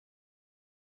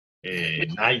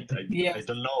night. I Yes.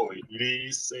 don't know. It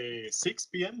is 6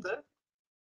 p.m. there?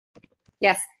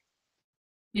 Yes.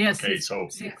 Yes. Okay, It's so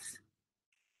 6.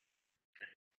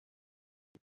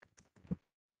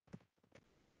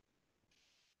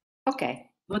 Okay.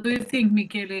 What do you think,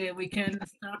 Michele? We can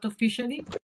start officially?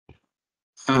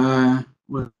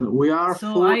 Well, we are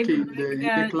So I 40 would in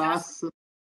like, the class.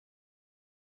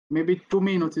 Maybe 2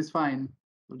 minutes is fine.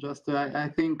 So just I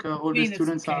think all the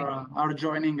students okay. are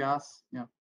joining us. Yeah.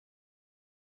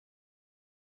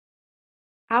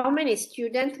 How many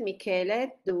students,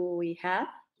 Michele, do we have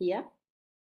here?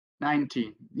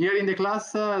 90. Here in the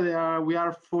class, we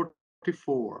are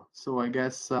 44. So I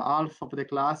guess half of the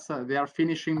class, they are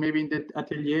finishing maybe in the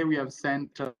atelier. We have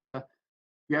sent,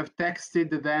 we have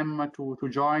texted them to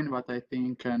join, but I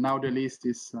think now the list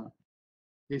is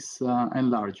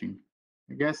enlarging.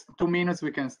 I guess 2 minutes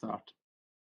we can start.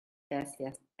 Yes,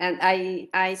 yes. And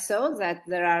I saw that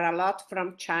there are a lot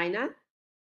from China.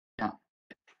 Yeah.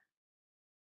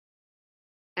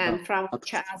 And from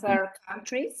which other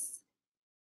countries?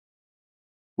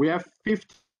 We have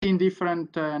 15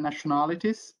 different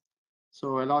nationalities.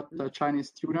 So a lot Chinese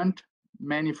students,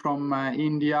 many from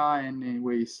India and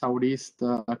anyway, Southeast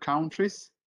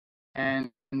countries.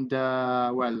 And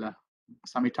well,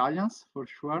 some Italians for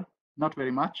sure, not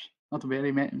very much, not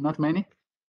many.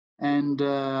 And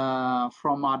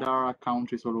from other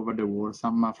countries all over the world,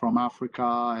 some from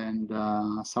Africa and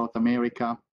South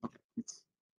America.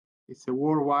 It's a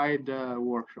worldwide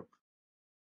workshop.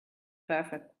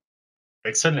 Perfect.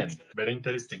 excellent, very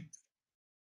interesting.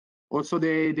 Also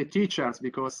the teachers,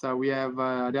 because we have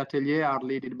the atelier are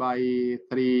led by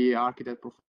 3 architect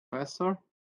professors.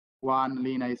 One,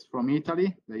 Lina, is from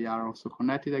Italy. They are also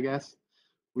connected, I guess.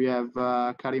 We have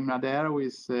Karim Nader, who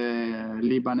is a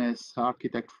Lebanese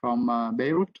architect from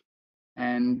Beirut,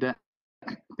 and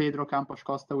Pedro Campos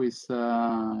Costa, who is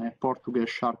a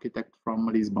Portuguese architect from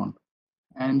Lisbon.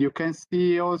 And you can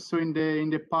see also in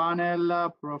the panel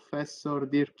Professor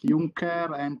Dirk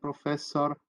Juncker and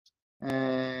Professor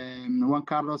Juan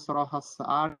Carlos Rojas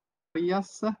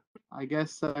Arias. I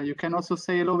guess you can also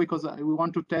say hello because we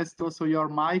want to test also your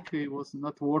mic. It was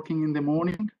not working in the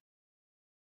morning.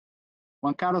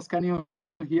 Juan Carlos, can you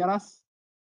hear us?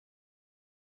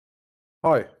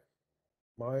 Hi.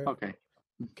 Okay.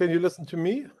 Can you listen to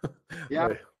me? Yeah,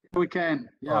 we can.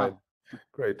 Yeah. Fine.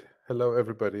 Great. Hello,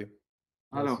 everybody.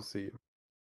 Hello. Nice to see you.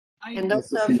 And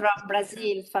also from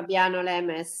Brazil, Fabiano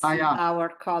Lemes, our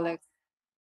colleague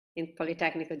in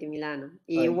Politecnico di Milano.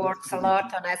 He works a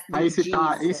lot on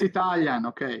SDGs. He's Italian,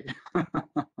 okay.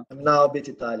 I'm now a bit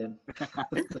Italian.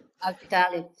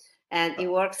 Italian. And he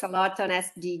works a lot on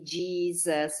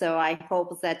SDGs. So I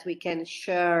hope that we can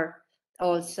share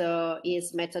also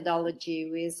his methodology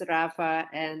with Rafa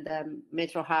and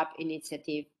Metro Hub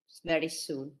initiative very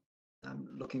soon. I'm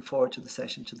looking forward to the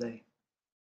session today.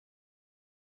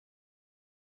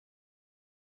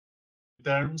 In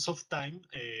terms of time,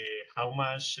 how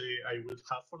much I will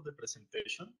have for the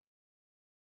presentation?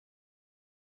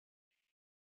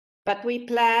 But we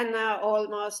plan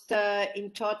almost in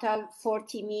total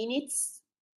 40 minutes.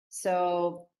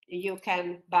 So you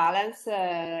can balance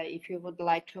if you would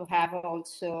like to have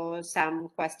also some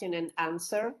question and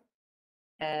answer.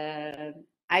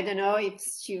 I don't know if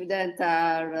students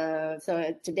are,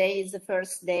 so today is the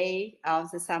first day of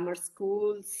the summer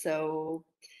school. So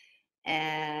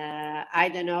I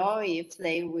don't know if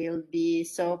they will be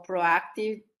so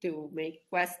proactive to make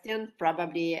questions.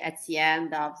 Probably at the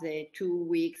end of the 2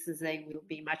 weeks, they will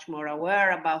be much more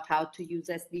aware about how to use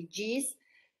SDGs.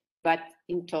 But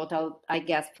in total, I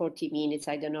guess 40 minutes.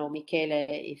 I don't know, Michele,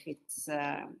 if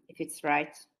it's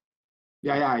right.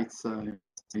 Yeah,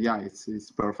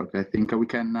 it's perfect. I think we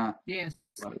can. Yes.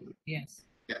 Well, yes.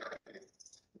 Yeah.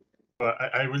 Well,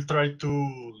 I will try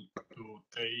to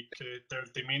take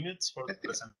 30 minutes for the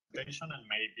presentation and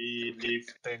maybe leave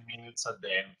 10 minutes at the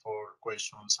end for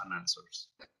questions and answers.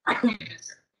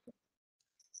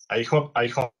 I hope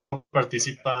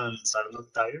participants are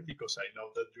not tired because I know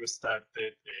that you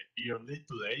started early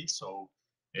today, so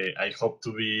I hope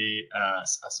to be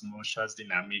as much as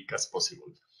dynamic as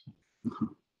possible.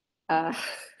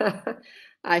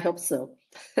 I hope so.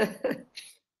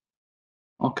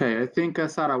 Okay, I think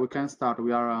Sarah, we can start.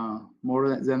 We are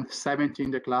more than 70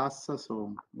 in the class,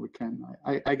 so we can.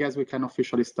 I guess we can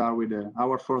officially start with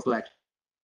our first lecture.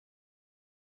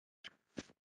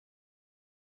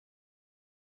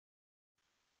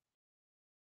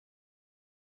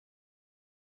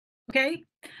 Okay.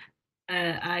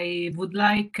 I would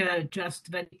like just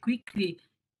very quickly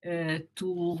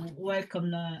to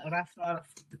welcome Rafael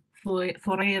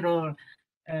Forero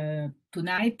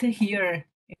tonight here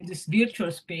in this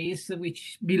virtual space,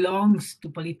 which belongs to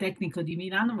Politecnico di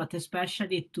Milano, but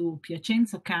especially to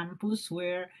Piacenza campus,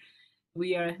 where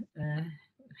we are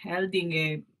holding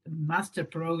a master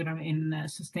program in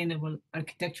sustainable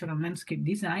architectural landscape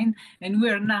design. And we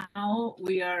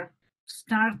are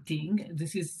starting,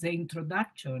 this is the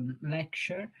introduction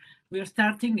lecture, we are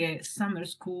starting a summer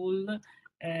school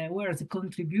where the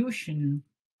contribution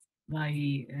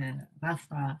by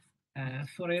Rafa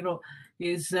Forero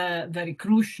is very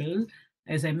crucial,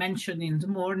 as I mentioned in the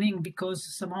morning,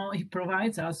 because somehow he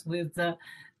provides us with a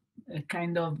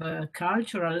kind of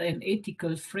cultural and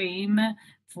ethical frame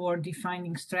for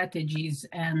defining strategies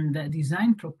and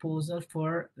design proposal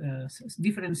for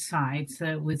different sites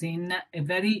within a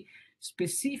very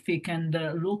specific and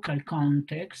local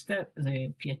context,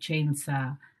 the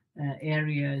Piacenza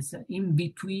areas in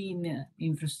between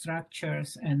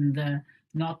infrastructures and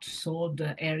not sold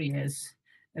areas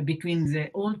between the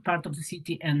old part of the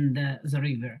city and the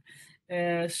river.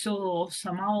 So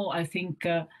somehow I think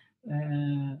I'm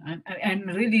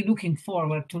really looking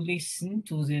forward to listen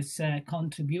to this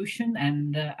contribution,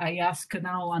 and I ask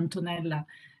now Antonella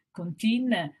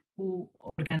Contin, who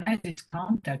organized this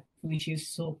contact, which is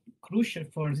so crucial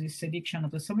for this edition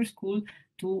of the summer school,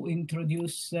 to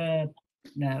introduce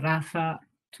Rafa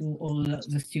to all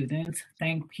the students.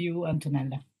 Thank you,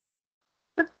 Antonella.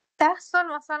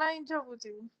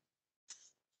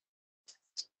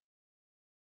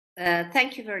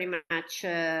 Thank you very much,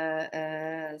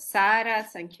 Sara.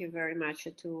 Thank you very much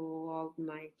to all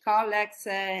my colleagues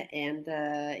and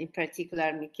in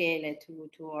particular Michele to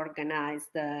organize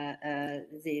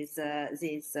this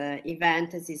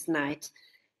event this night.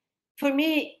 For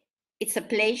me, it's a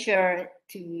pleasure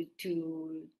to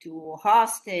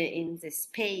host in the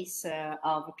space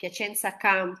of Piacenza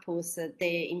campus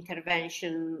the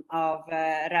intervention of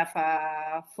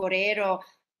Rafa Forero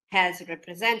as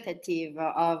representative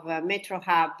of Metro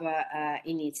Hub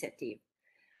initiative.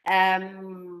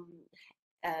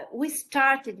 We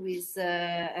started with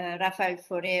Rafael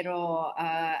Forero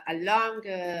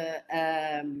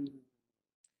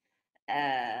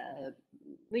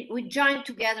we joined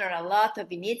together a lot of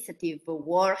initiative,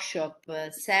 workshop,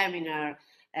 seminar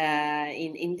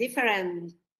in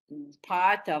different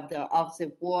part of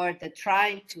the world,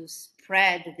 trying to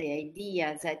spread the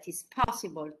idea that it's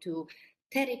possible to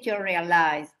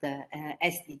territorialize the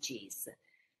SDGs.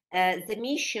 The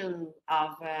mission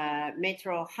of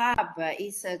Metro Hub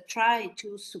is try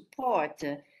to support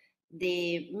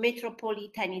the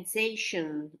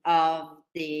metropolitanization of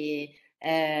the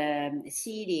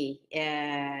city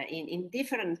in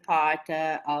different parts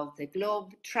of the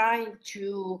globe, trying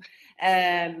to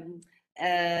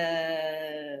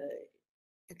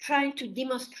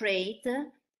demonstrate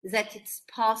that it's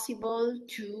possible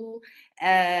to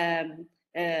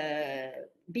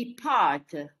be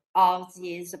part of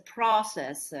this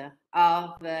process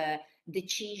of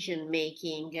decision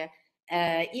making,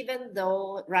 even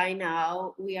though right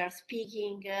now we are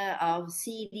speaking of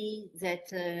cities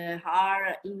that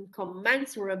are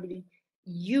incommensurably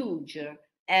huge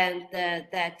and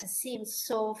that seem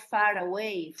so far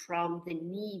away from the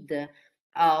need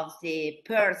of the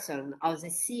person, of the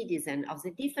citizen, of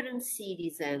the different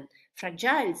citizen,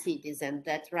 fragile citizen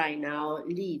that right now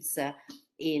live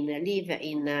in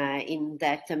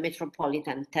that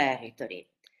metropolitan territory.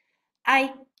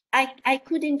 I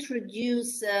could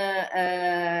introduce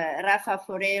Rafa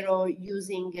Forero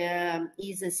using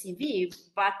his CV,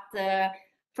 but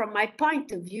from my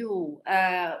point of view,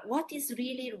 what is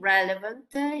really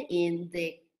relevant in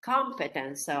the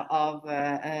competence of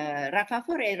Rafa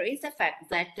Forero is the fact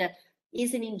that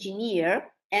he's an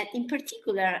engineer, and in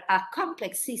particular, a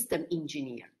complex system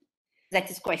engineer. That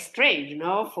is quite strange,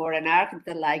 no, for an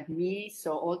architect like me,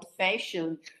 so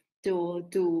old-fashioned, to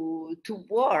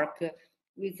work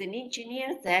with an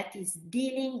engineer that is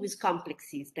dealing with complex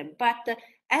system. But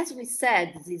as we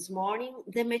said this morning,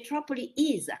 the metropole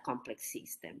is a complex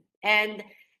system, and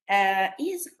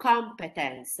his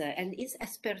competence and his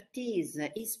expertise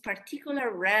is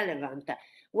particularly relevant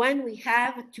when we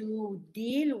have to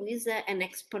deal with an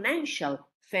exponential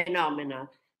phenomenon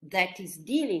that is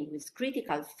dealing with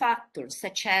critical factors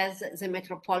such as the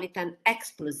metropolitan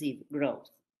explosive growth.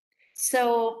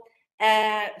 So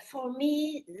for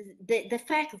me, the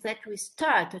fact that we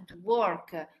started to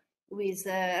work with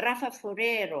Rafa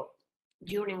Forero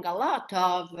during a lot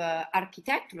of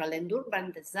architectural and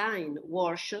urban design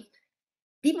workshops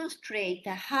demonstrate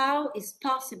how is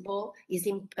possible,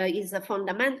 is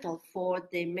fundamental for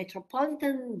the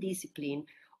metropolitan discipline,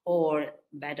 or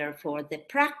better for the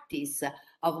practice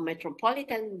of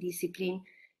metropolitan discipline,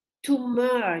 to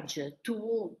merge,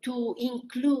 to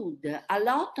include a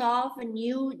lot of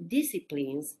new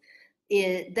disciplines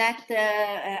that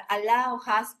allow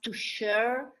us to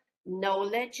share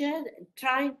knowledge,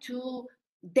 trying to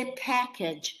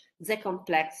depackage the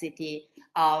complexity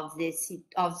of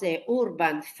the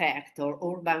urban fact or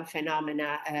urban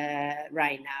phenomena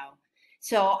right now.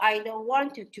 So I don't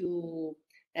want to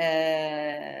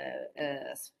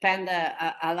spend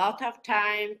a lot of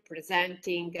time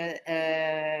presenting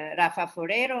Rafa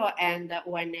Forero and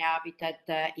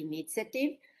UNHABITAT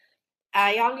initiative.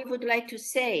 I only would like to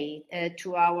say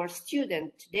to our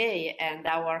student today and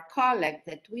our colleague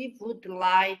that we would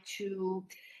like to,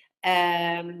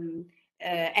 at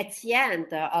the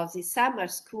end of the summer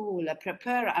school,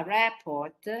 prepare a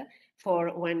report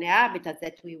for UNHABITAT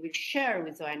that we will share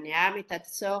with UNHABITAT,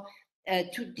 so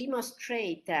to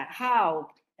demonstrate how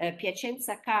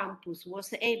Piacenza campus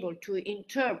was able to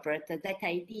interpret that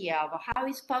idea of how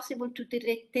it's possible to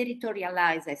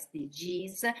territorialize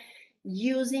SDGs,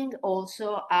 using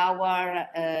also our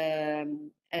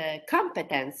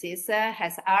competencies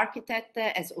as architect,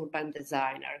 as urban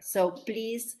designer. So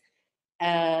please,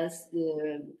 that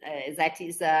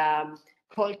is a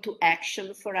call to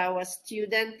action for our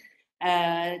students.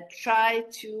 Try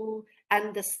to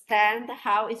understand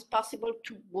how it's possible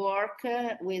to work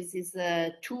with this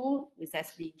tool, with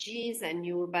SDGs and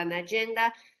new urban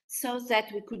agenda, so that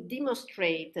we could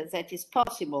demonstrate that it's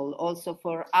possible also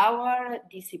for our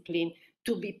discipline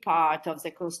to be part of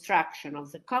the construction,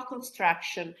 of the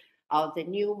co-construction of the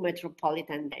new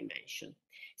metropolitan dimension.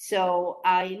 So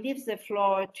I leave the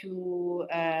floor to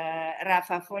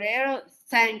Rafa Forero.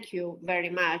 Thank you very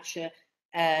much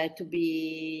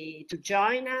to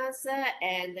join us,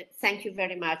 and thank you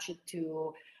very much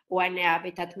to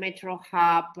UNHABITAT Metro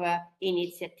Hub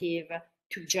initiative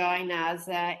to join us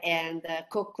and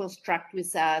co-construct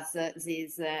with us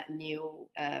this new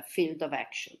field of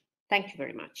action. Thank you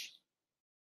very much.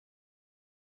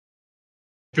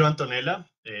 Thank you, Antonella.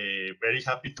 Very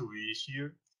happy to be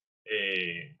here.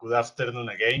 Good afternoon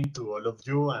again to all of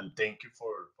you, and thank you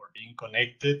for being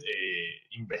connected.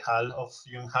 In behalf of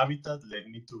UNHABITAT, let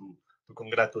me to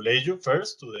congratulate you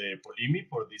first to the Polimi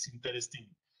for this interesting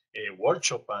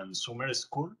workshop and summer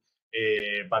school,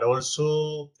 but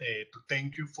also to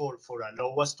thank you for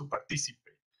allowing us to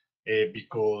participate,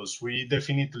 because we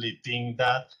definitely think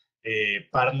that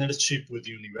partnership with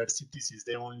universities is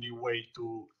the only way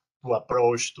to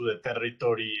approach to the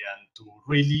territory and to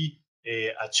really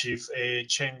achieve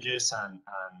changes and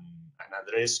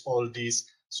address all these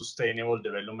sustainable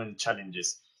development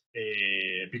challenges.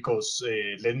 Because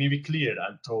let me be clear,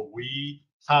 although we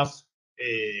have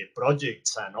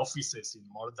projects and offices in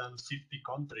more than 50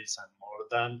 countries and more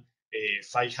than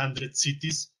 500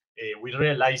 cities, we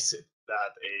realize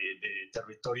that the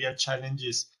territorial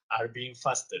challenges are being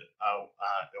faster out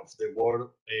of the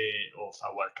world of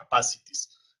our capacities.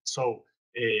 So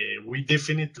we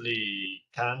definitely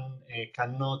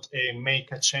cannot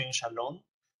make a change alone.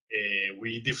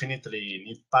 We definitely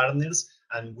need partners,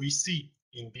 and we see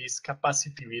in these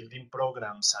capacity building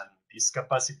programs and these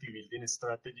capacity building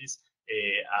strategies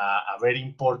a very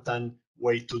important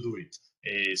way to do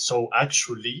it. So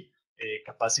actually,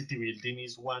 capacity building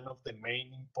is one of the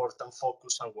main important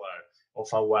focus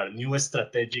of our new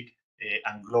strategic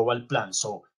and global plan.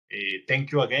 So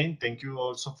thank you again. Thank you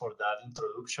also for that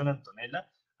introduction, Antonella.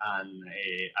 And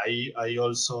I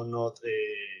also not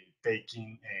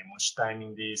taking much time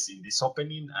in this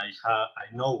opening.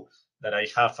 I know that I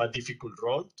have a difficult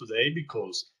role today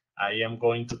because I am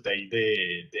going to take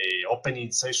the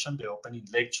opening session, the opening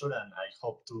lecture, and I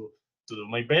hope to do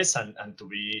my best and to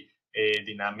be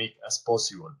dynamic as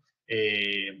possible.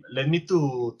 Let me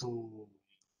to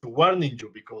warning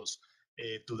you, because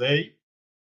today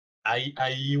I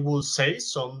will say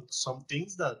some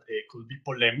things that could be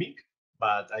polemic,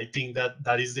 but I think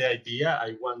that is the idea.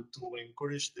 I want to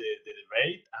encourage the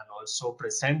debate and also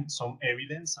present some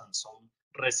evidence and some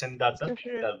recent data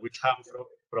that we have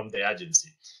from the agency.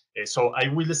 So I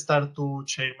will start to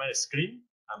share my screen,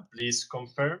 and please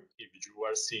confirm if you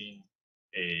are seeing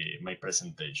my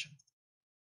presentation.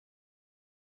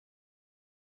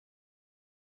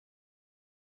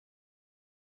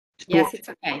 Yes, it's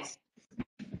okay.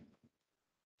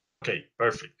 Okay,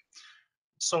 perfect.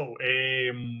 So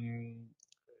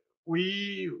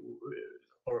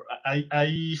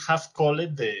I have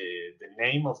called the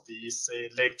name of this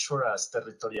lecture as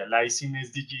Territorializing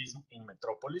SDGs in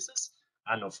Metropolises,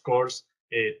 and of course,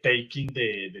 taking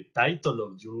the title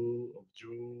of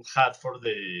you had for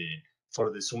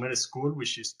the summer school,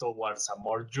 which is towards a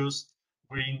more just,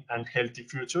 green, and healthy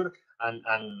future,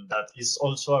 and that is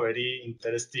also a very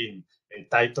interesting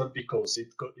title because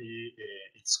it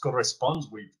corresponds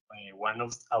with one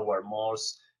of our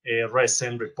most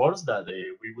recent reports that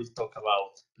we will talk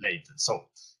about later. So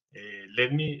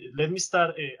let me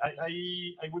start.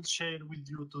 I will share with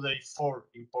you today 4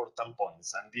 important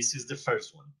points, and this is the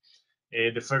first one.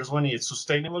 The first one is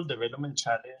sustainable development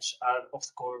challenge are of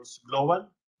course global,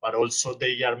 but also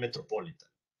they are metropolitan.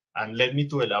 And let me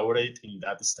to elaborate in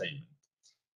that statement.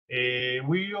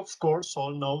 We of course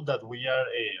all know that we are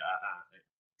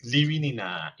living in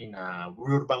a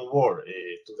urban world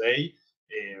today.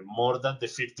 More than the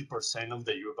 50% of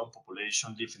the urban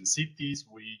population live in cities.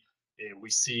 We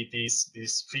see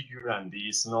this figure and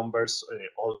these numbers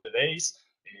all the days.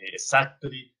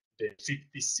 Exactly, the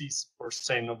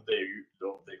 56% of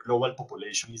the global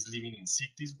population is living in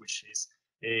cities, which is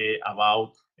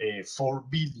about 4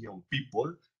 billion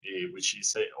people, which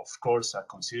is of course a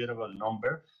considerable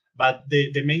number. But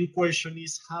the main question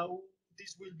is how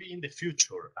this will be in the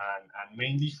future, and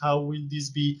mainly how will this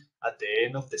be at the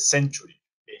end of the century?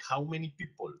 How many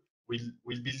people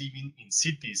will be living in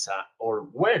cities, or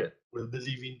where will be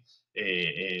living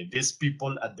these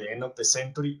people at the end of the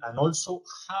century? And also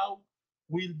how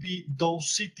will be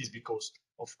those cities? Because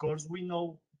of course we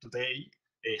know today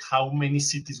how many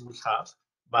cities we have,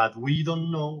 but we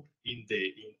don't know in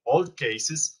all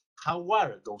cases how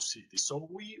are those cities. So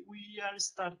we are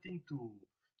starting to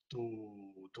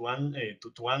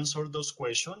answer those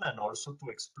questions, and also to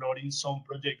exploring some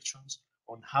projections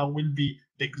on how will be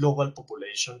the global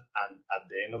population and at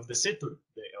the end of the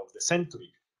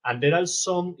century. And there are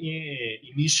some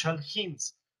initial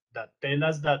hints that tell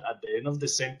us that at the end of the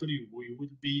century we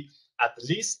will be at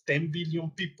least 10 billion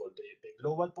people. The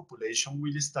global population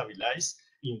will stabilize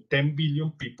in 10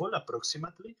 billion people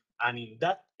approximately, and in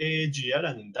that year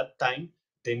and in that time,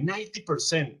 the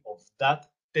 90% of that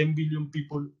 10 billion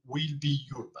people will be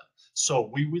urban. So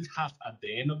we will have at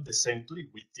the end of the century,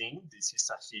 we think, this is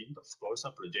a hint, of course,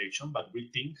 a projection, but we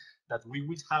think that we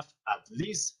will have at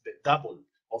least the double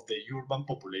of the urban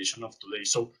population of today.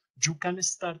 So you can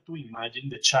start to imagine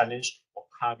the challenge of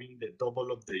having the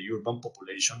double of the urban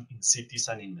population in cities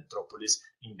and in metropolis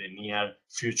in the near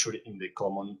future, in the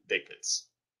coming decades.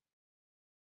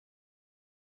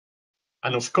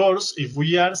 And of course, if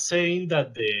we are saying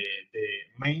that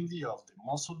mainly of the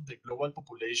most of the global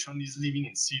population is living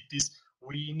in cities,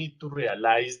 we need to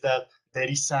realize that there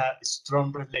is a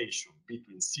strong relation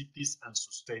between cities and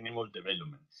sustainable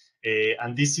development.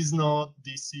 And this is not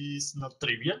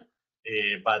trivial,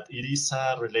 but it is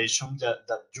a relation that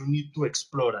you need to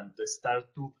explore and to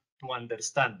start to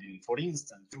understanding. For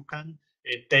instance, you can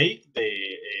take the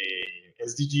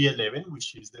SDG 11,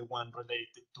 which is the one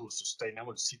related to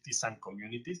sustainable cities and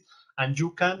communities, and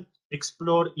you can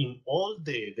explore in all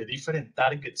the different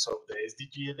targets of the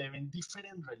SDG 11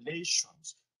 different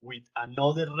relations with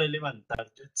another relevant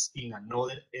targets in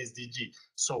another SDG.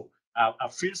 So a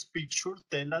first picture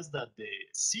tells us that the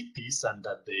cities and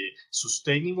that the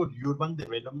sustainable urban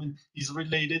development is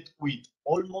related with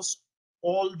almost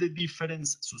all the different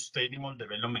sustainable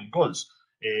development goals.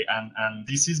 And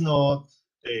this is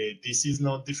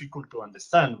not difficult to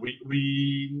understand.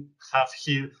 We have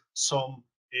here some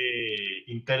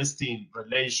interesting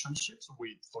relationships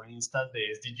with, for instance, the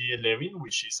SDG 11,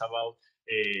 which is about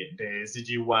the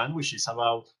SDG 1, which is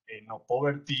about no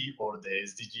poverty, or the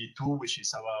SDG 2, which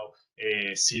is about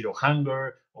zero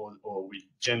hunger, or with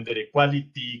gender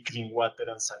equality, clean water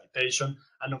and sanitation.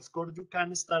 And of course, you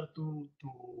can start to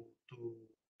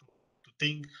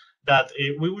think that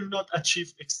we will not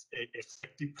achieve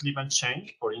effective climate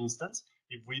change, for instance,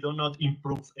 if we do not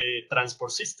improve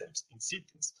transport systems in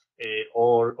cities,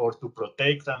 or to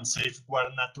protect and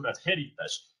safeguard natural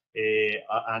heritage.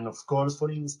 And of course,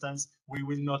 for instance, we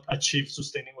will not achieve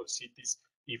sustainable cities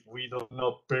if we do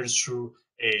not pursue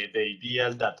the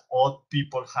ideal that all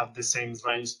people have the same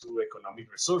rights to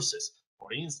economic resources,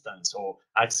 for instance, or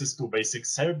access to basic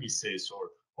services, or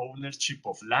ownership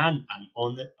of land and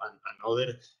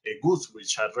other goods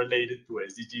which are related to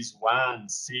SDGs 1,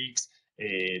 6,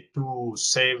 2,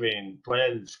 7,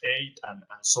 12, 8, and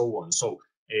so on. So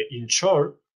in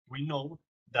short, we know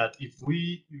that if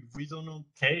we do not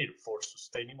care for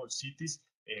sustainable cities,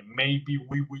 maybe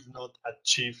we will not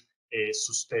achieve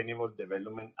sustainable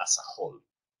development as a whole.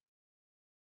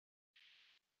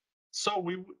 So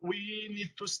we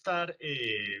need to start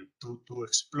to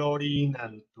exploring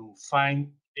and to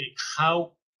find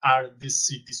how are these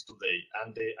cities today.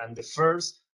 And the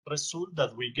first result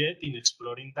that we get in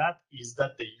exploring that is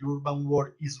that the urban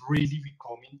world is really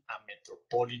becoming a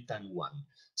metropolitan one.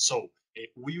 So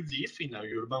we live in a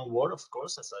urban world, of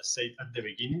course, as I said at the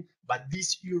beginning, but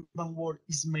this urban world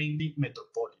is mainly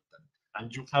metropolitan.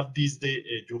 And you have this,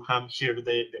 you have here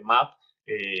the map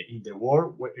in the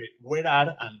world, where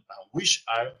are and which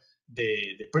are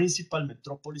the principal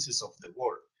metropolises of the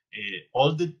world.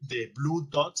 All the blue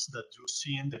dots that you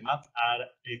see in the map are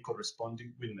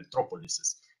corresponding with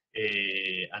metropolises.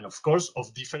 And of course,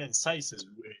 of different sizes.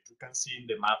 You can see in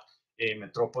the map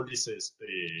metropolises,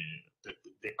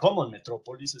 the common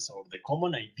metropolises, or the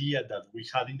common idea that we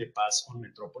had in the past on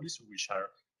metropolis, which are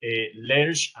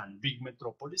large and big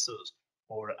metropolises,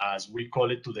 or as we call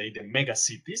it today, the mega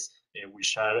cities,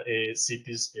 which are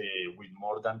cities with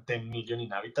more than 10 million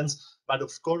inhabitants. But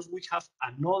of course, we have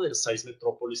another size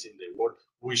metropolis in the world,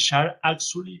 which are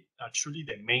actually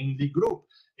the mainly group.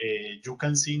 You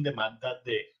can see in the map that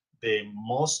the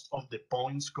most of the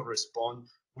points correspond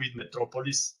with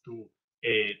metropolis to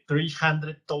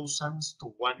 300,000 to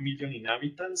 1 million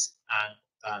inhabitants,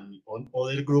 and on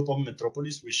other group of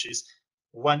metropolis, which is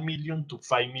 1 million to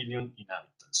 5 million inhabitants.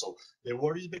 So the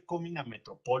world is becoming a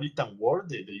metropolitan world.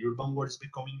 The urban world is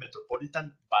becoming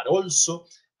metropolitan, but also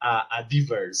a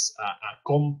diverse, a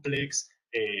complex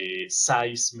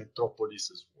size metropolis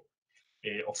as well.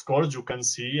 Of course, you can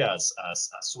see as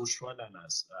usual and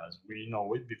as we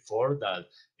know it before, that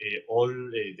all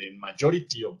the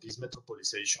majority of this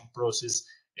metropolization process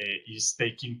is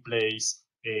taking place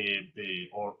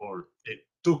or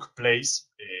took place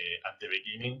at the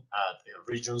beginning at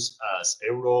regions as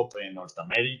Europe and North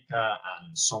America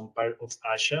and some part of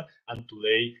Asia, and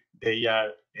today they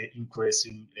are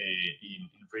increasing in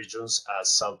regions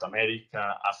as South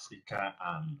America, Africa,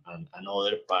 and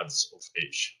other parts of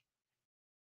Asia.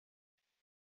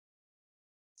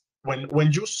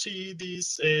 When you see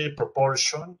this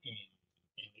proportion in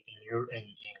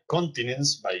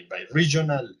continents by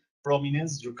regional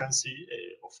prominence, you can see,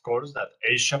 of course, that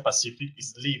Asia Pacific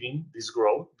is leading this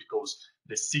growth, because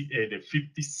the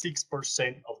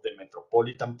 56% of the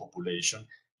metropolitan population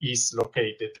is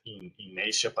located in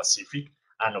Asia Pacific.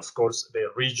 And of course,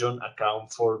 the region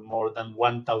accounts for more than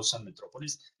 1,000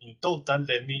 metropolis. In total,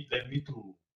 let me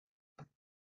to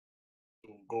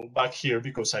go back here,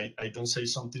 because I don't say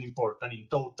something important. In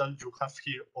total, you have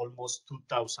here almost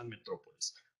 2,000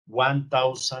 metropolis,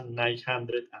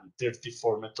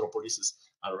 1,934 metropolises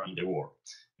around the world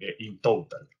in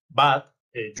total. But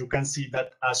you can see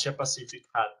that Asia Pacific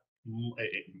had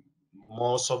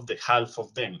most of the half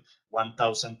of them,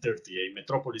 1,038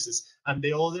 metropolises, and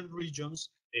the other regions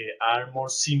are more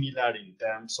similar in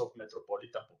terms of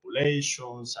metropolitan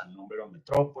populations and number of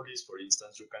metropolis. For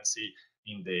instance, you can see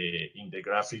in the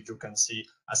graphic, you can see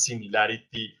a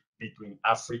similarity between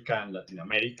Africa and Latin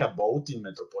America, both in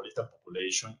metropolitan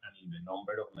population and in the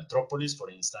number of metropolis.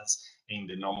 For instance, in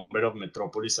the number of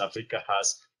metropolis, Africa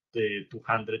has the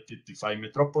 255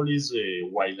 metropolis,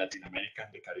 while Latin America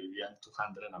and the Caribbean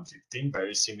 215,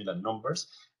 very similar numbers.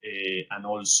 And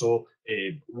also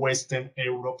Western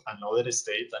Europe and other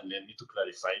states, and let me to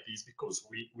clarify this, because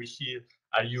we here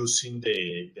are using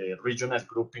the regional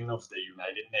grouping of the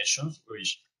United Nations,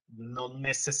 which not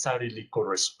necessarily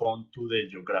correspond to the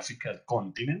geographical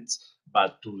continents,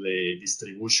 but to the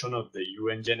distribution of the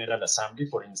UN General Assembly.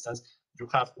 For instance, you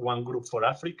have one group for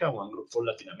Africa, one group for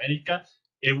Latin America.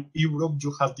 Europe,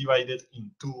 you have divided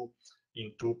into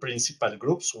principal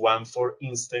groups, one for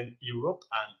Eastern Europe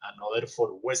and another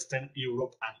for Western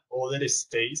Europe and other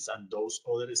states. And those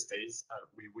other states,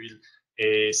 we will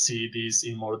see this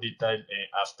in more detail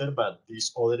after, but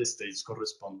these other states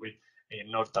correspond with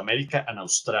North America and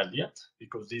Australia,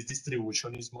 because this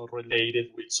distribution is more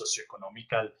related with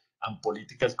socioeconomical and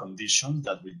political conditions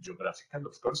than with geographical,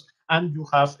 of course. And you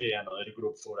have another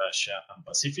group for Asia and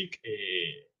Pacific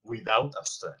without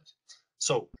Australia.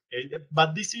 So,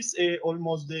 but this is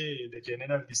almost the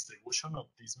general distribution of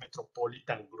this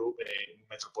metropolitan group,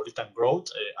 metropolitan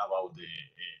growth about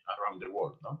around the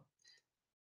world, no?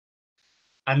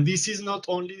 And this is not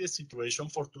only the situation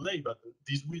for today, but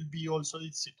this will be also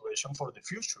the situation for the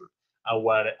future.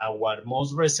 Our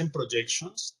most recent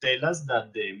projections tell us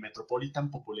that the metropolitan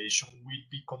population will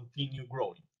be continue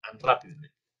growing and rapidly.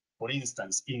 For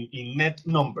instance, in net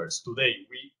numbers today,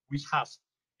 we have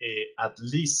at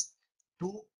least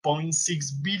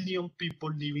 2.6 billion people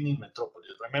living in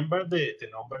metropolis. Remember the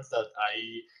numbers that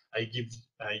I give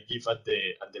at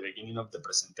the beginning of the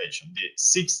presentation. The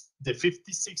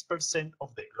 56%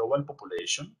 of the global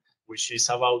population, which is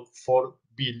about 4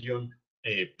 billion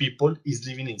people, is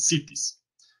living in cities.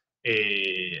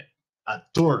 A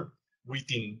turn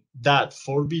within that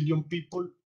 4 billion people,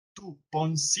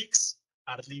 2.6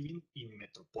 are living in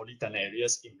metropolitan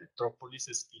areas, in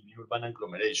metropolises, in urban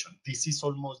agglomeration. This is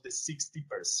almost the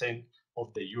 60%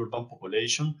 of the urban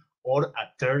population, or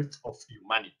a third of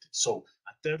humanity. So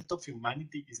a third of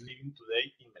humanity is living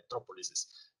today in metropolises.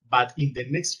 But in the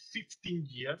next 15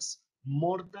 years,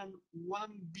 more than 1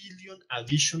 billion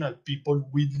additional people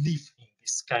will live in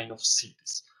this kind of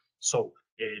cities. So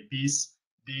this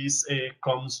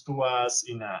comes to us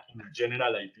in a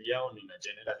general idea or in a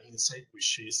general insight,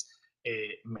 which is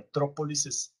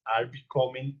metropolises are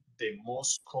becoming the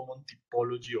most common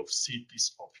typology of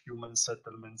cities, of human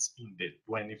settlements in the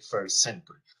 21st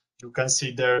century. You can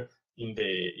see there in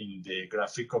the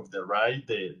graphic of the right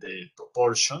the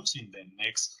proportions in the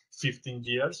next 15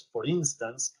 years. For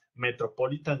instance,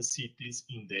 metropolitan cities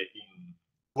in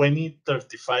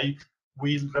 2035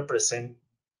 will represent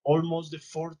almost the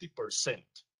 40%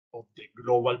 of the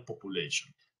global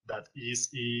population. That is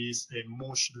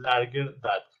much larger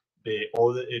than the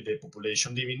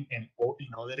population living in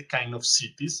other kind of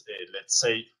cities, let's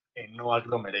say no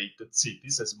agglomerated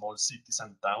cities, small cities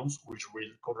and towns, which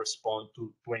will correspond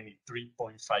to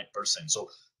 23.5%. So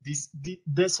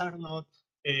these are not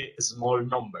small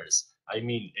numbers. I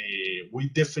mean, we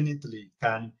definitely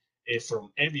can,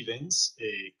 from evidence,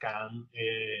 can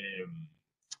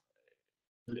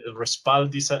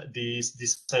respond this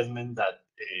assessment that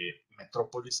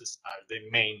metropolises are the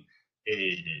main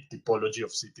typology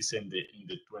of cities in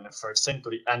the 21st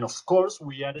century. And of course,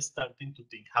 we are starting to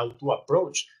think how to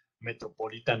approach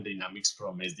metropolitan dynamics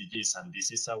from SDGs. And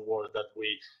this is a work that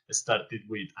we started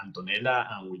with Antonella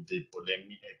and with the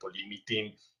Polimi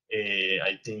team,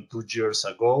 I think 2 years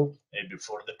ago,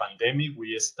 before the pandemic.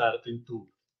 We started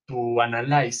to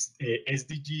analyze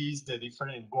SDGs, the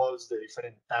different goals, the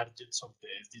different targets of the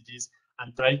SDGs,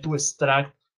 and try to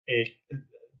extract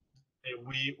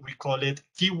we call it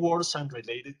keywords and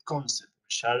related concepts,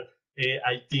 which are,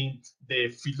 I think, the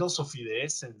philosophy, the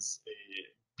essence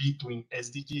between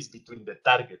SDGs, between the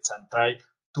targets, and try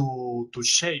to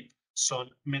shape some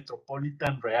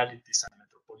metropolitan realities and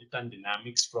metropolitan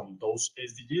dynamics from those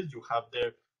SDGs. You have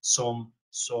there some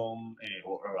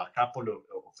or a couple of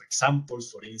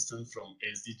examples. For instance, from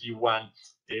SDG 1,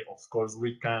 of course,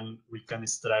 we can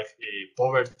extract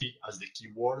poverty as the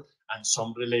keyword and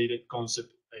some related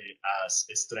concepts as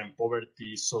extreme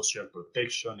poverty, social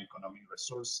protection, economic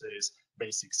resources,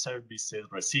 basic services,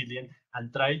 resilient,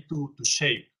 and try to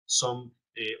shape some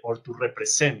or to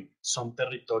represent some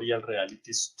territorial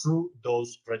realities through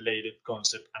those related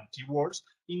concepts and keywords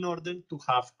in order to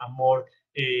have a more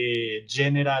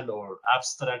general or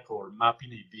abstract or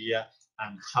mapping idea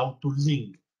and how to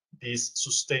link these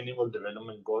sustainable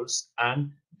development goals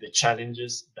and the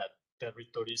challenges that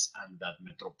territories and that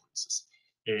metropolises.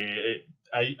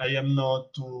 I am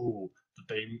not to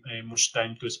take much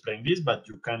time to explain this, but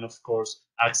you can, of course,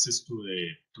 access to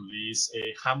this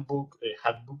handbook,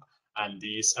 and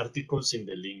these articles in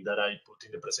the link that I put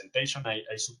in the presentation.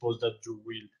 I suppose that you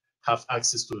will have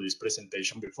access to this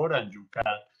presentation before, and you can,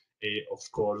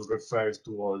 of course, refer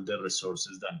to all the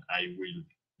resources that I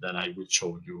will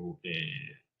show you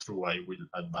through. I will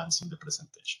advance in the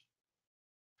presentation.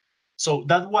 So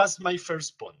that was my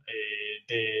first point.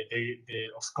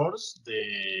 Of course,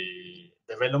 the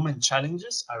development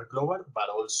challenges are global, but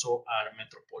also are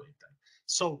metropolitan.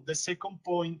 So the second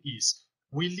point is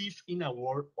we live in a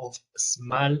world of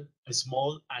small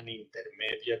and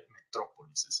intermediate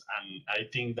metropolises. And I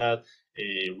think that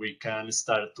we can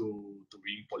start to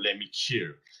be in polemic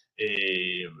here.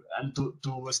 And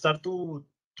to start to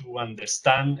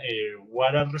understand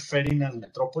what are referring as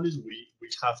metropolis, we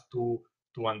have to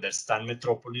understand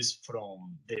metropolis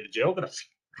from their geography,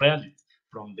 reality,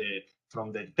 from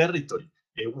the territory.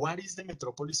 What is the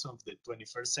metropolis of the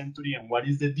 21st century, and what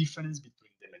is the difference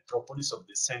between the metropolis of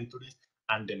the century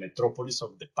and the metropolis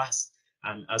of the past?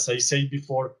 And as I said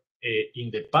before,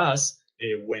 in the past,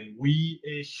 when we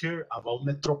hear about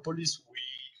metropolis,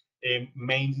 we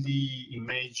mainly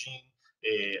imagine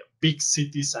big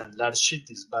cities and large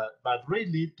cities, but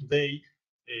really today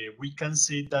we can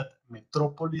say that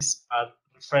metropolis are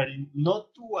referring not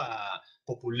to a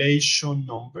population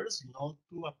numbers, not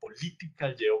to a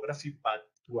political geography, but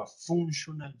to a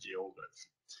functional geography.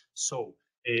 So,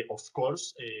 of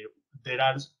course, there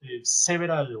are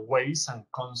several ways and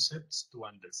concepts to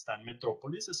understand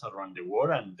metropolises around the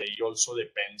world, and they also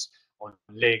depend on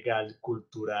legal,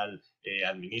 cultural,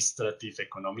 administrative,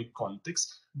 economic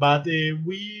context. But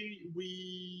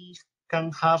we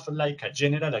can have like a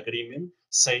general agreement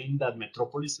saying that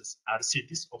metropolises are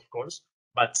cities, of course,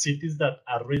 but cities that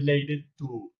are related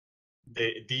to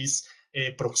this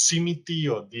proximity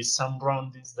or these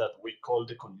surroundings that we call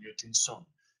the commuting zone,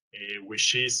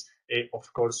 which is,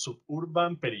 of course,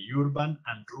 suburban, peri-urban,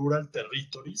 and rural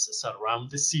territories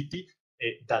around the city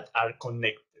that are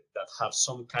connected. that have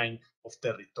some kind of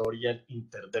territorial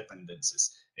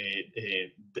interdependencies.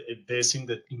 These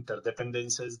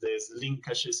interdependencies, these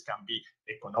linkages can be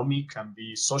economic, can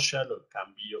be social, or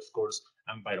can be, of course,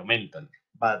 environmental.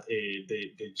 But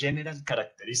the general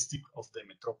characteristic of the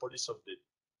metropolis of the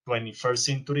 21st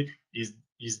century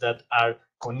is that are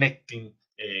connected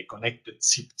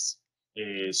cities.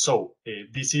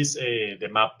 This is the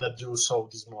map that you saw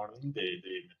this morning, the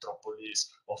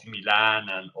metropolis of Milan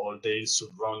and all the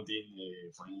surrounding,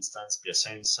 for instance,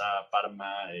 Piacenza,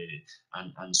 Parma,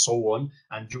 and so on.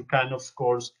 And you can, of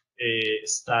course,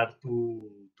 start to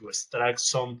extract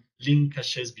some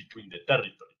linkages between the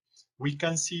territory. We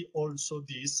can see also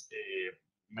this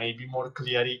maybe more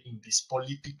clearly in these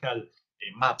political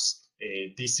maps.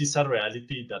 This is a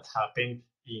reality that happened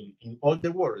in all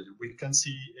the world. We can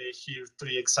see here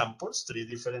three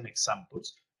different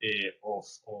examples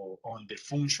on the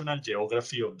functional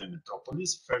geography of the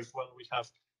metropolis. First one, we have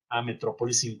a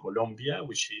metropolis in Colombia,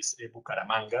 which is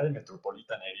Bucaramanga, the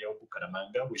metropolitan area of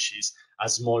Bucaramanga, which is a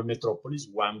small metropolis,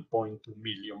 1.2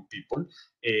 million people.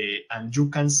 And you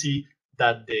can see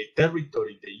that the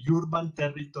territory, the urban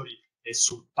territory,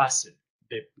 surpassed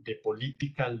the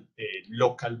political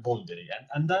local boundary.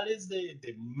 And that is the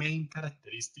main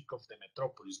characteristic of the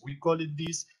metropolis. We call it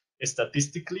this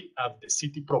statistically of the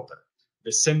city proper,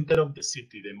 the center of the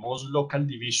city, the most local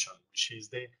division, which is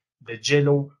the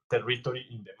yellow territory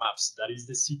in the maps. That is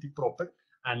the city proper.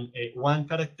 And one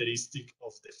characteristic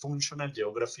of the functional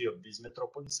geography of this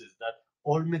metropolis is that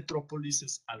all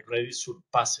metropolises already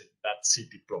surpassed that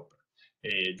city proper.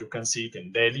 You can see it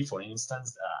in Delhi, for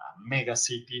instance, a mega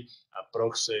city,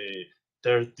 approximately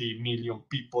 30 million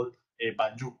people,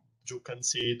 but you can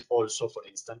see it also, for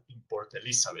instance, in Port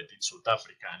Elizabeth in South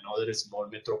Africa, another small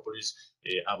metropolis,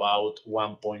 about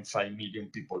 1.5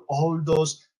 million people. All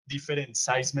those different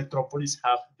size metropolis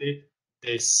have the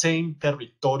same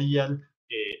territorial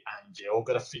and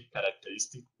geographic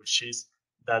characteristic, which is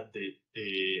that the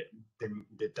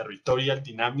territorial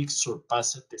dynamics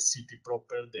surpasses the city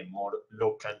proper, the more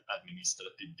local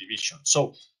administrative division.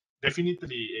 So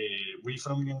definitely we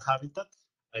from UNHABITAT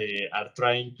are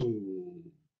trying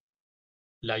to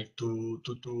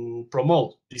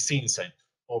promote this insight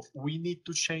of we need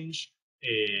to change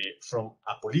from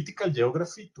a political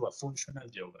geography to a functional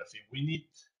geography. We need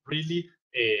really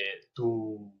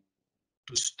to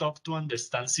stop to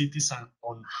understand cities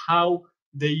on how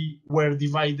they were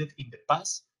divided in the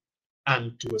past,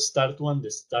 and to start to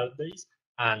understand this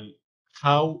and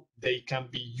how they can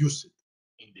be used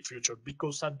in the future.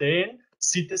 Because at the end,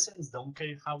 citizens don't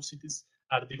care how cities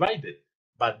are divided,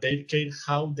 but they care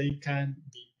how they can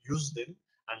be used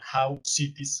and how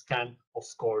cities can, of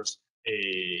course,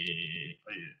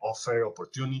 offer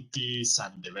opportunities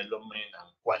and development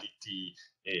and quality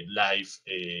life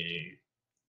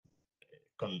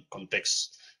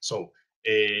context. So,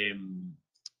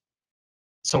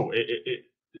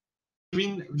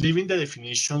 leaving the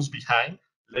definitions behind,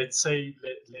 let's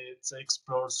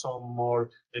explore some more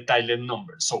detailed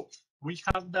numbers. So we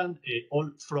have done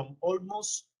from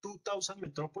almost 2,000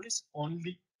 metropolis,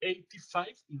 only 85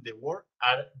 in the world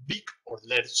are big or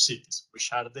large cities,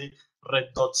 which are the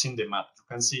red dots in the map. You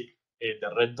can see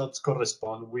the red dots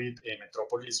correspond with a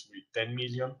metropolis with 10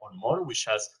 million or more, which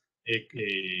has a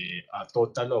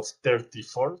total of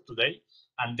 34 today.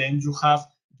 And then you have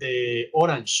the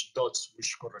orange dots,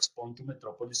 which correspond to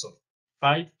metropolis of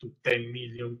 5 to 10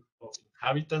 million of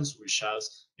inhabitants, which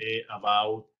has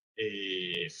about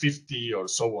 50 or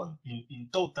so on. In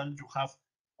total, you have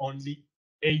only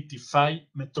 85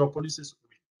 metropolises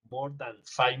with more than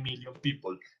 5 million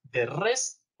people. The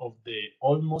rest of the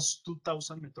almost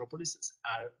 2,000 metropolises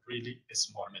are really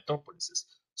small metropolises.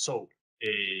 So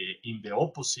in the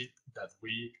opposite that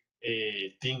we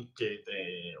think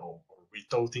or we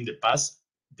thought in the past,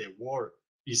 the war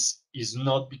is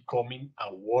not becoming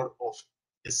a war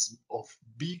of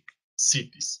big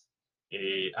cities.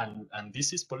 And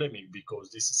this is polemic,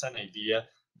 because this is an idea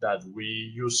that we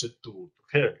use it to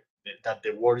hear, that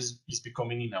the war is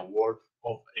becoming in a war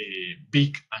of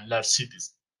big and large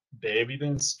cities. The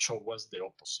evidence shows us the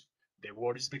opposite. The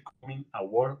war is becoming a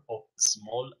war of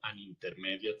small and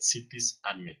intermediate cities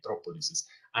and metropolises.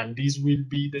 And this will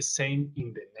be the same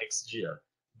in the next year.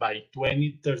 By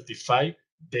 2035,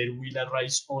 there will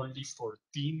arise only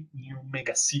 14 new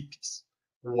megacities,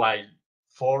 while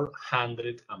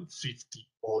 450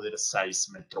 other size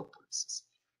metropolises.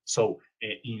 So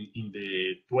in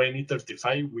the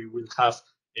 2035, we will have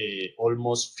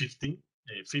almost 50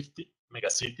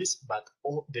 megacities, but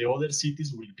all the other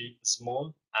cities will be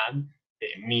small and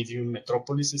medium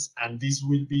metropolises, and this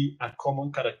will be a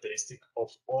common characteristic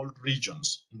of all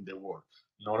regions in the world.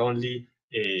 not only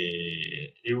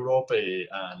Europe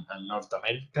and North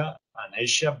America and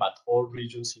Asia, but all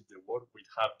regions in the world will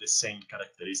have the same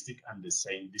characteristic and the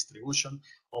same distribution.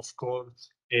 Of course,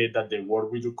 that the war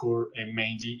will occur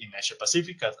mainly in Asia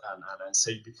Pacific, and I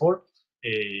said before,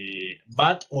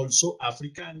 but also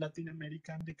Africa and Latin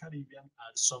America and the Caribbean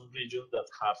are some regions that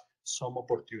have some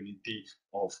opportunity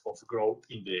of growth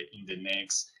in the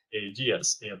next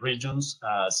years. Regions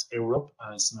as Europe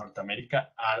and North America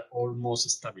are almost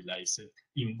stabilized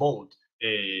in both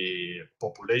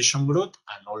population growth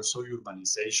and also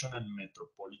urbanization and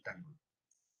metropolitan growth.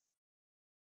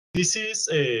 This is,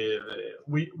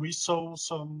 we saw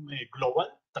some global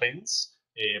trends,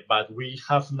 but we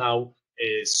have now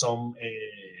some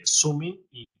zooming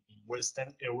in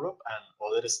Western Europe and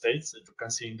other states. You can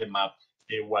see in the map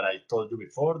what I told you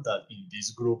before, that in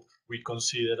this group we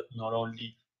consider not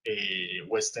only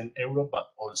Western Europe,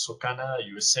 but also Canada,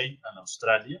 USA, and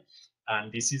Australia.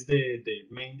 And this is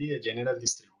mainly the general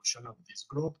distribution of this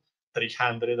group.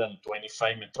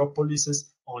 325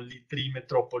 metropolises, only 3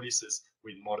 metropolises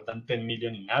with more than 10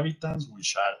 million inhabitants,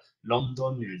 which are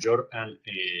London, New York, and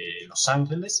Los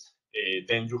Angeles.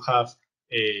 Then you have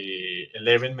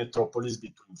 11 metropolises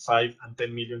between 5 and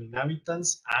 10 million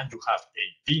inhabitants, and you have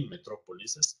 18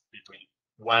 metropolises between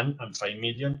 1 and 5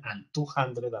 million, and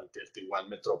 231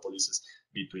 metropolises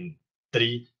between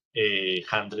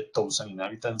 300,000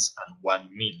 inhabitants and 1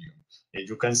 million.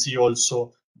 You can see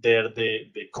also there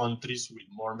the countries with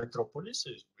more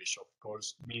metropolises, which of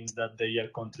course means that they are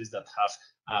countries that have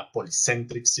a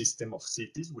polycentric system of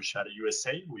cities, which are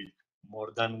USA with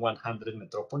more than 100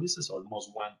 metropolises,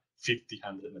 almost 150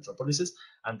 metropolises.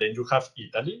 And then you have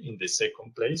Italy in the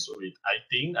second place with, I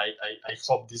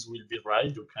hope this will be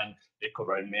right, you can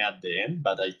correct me at the end,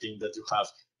 but I think that you have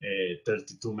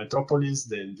 32 metropolises,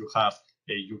 then you have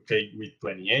UK with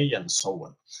 28, and so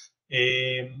on.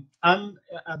 And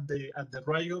at the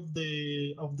right of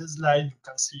the slide, you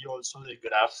can see also the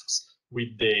graphs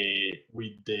with the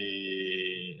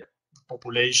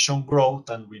population growth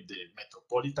and with the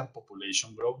metropolitan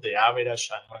population growth, the average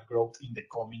annual growth in the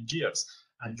coming years.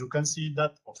 And you can see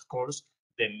that, of course,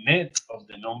 the net of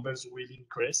the numbers will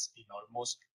increase in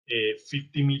almost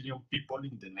 50 million people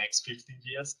in the next 15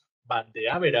 years, but the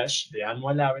average, the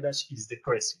annual average, is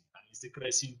decreasing, and it's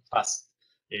decreasing fast.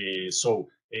 So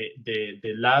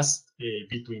the last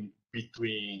between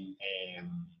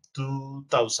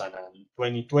 2000 and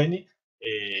 2020,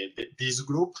 this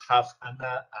group have an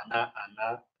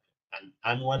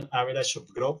annual average of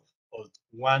growth of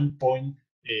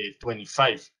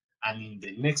 1.25, and in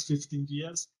the next 15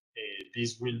 years,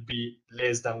 this will be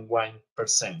less than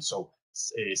 1%, so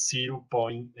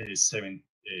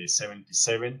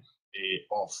 0.77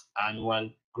 of annual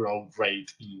growth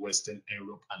rate in Western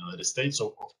Europe and other states.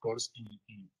 So, of course, in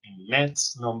net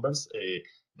numbers,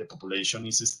 the population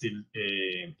is still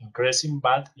increasing,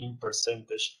 but in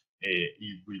percentage,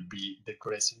 it will be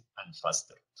decreasing and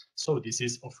faster. So this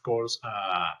is, of course,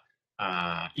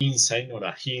 insight or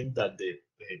a hint that the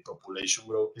population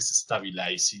growth is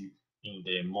stabilizing in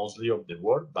the mostly of the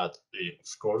world, but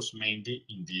of course, mainly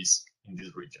in this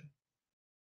region.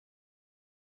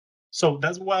 So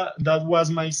that was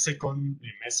my second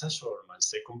message, or my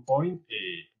second point.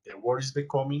 The world is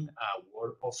becoming a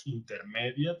world of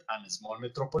intermediate and small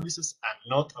metropolises, and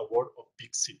not a world of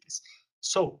big cities.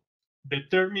 So the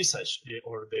third message,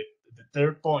 or the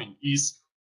third point, is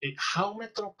how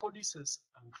metropolises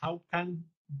and how can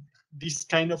these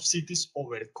kind of cities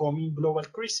overcome global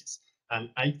crisis.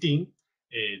 And I think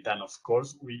that, of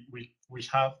course, we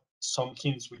have some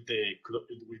hints with the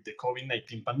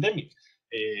COVID-19 pandemic.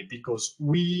 Because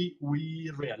we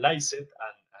realized it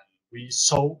and we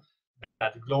saw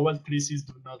that global crises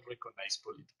do not recognize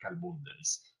political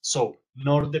boundaries. So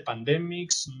nor the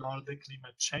pandemics, nor the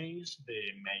climate change,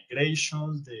 the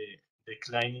migration, the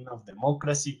declining of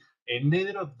democracy, and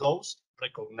neither of those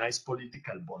recognize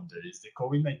political boundaries. The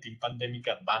COVID-19 pandemic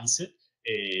advanced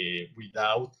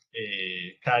without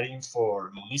caring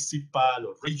for municipal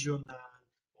or regional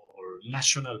or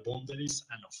national boundaries,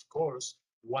 and of course,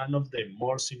 one of the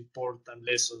most important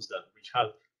lessons that we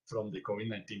had from the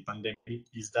COVID-19 pandemic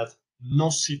is that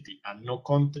no city and no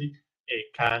country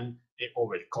can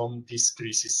overcome this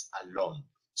crisis alone.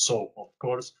 So, of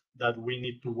course, that we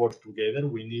need to work together.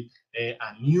 We need a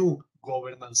new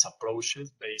governance approaches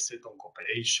based on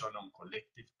cooperation, on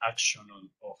collective action,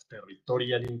 of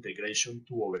territorial integration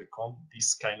to overcome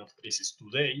this kind of crisis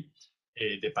today.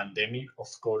 The pandemic, of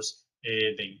course,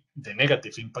 the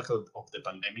negative impact of the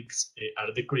pandemics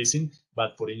are decreasing,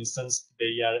 but for instance,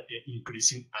 they are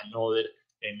increasing another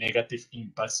negative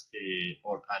impacts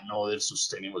or another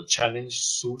sustainable challenge,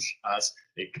 such as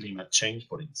climate change,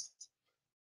 for instance.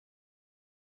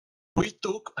 We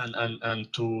took,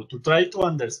 and to try to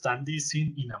understand this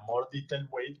in a more detailed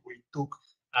way, we took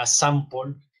a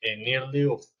sample nearly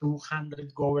of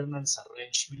 200 governance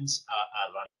arrangements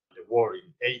around the world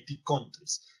in 80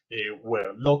 countries,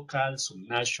 where local,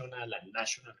 subnational, and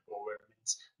national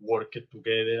governments worked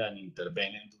together and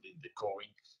intervened during the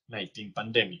COVID-19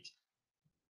 pandemic.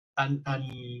 And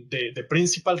the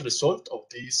principal result of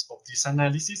this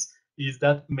analysis is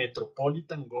that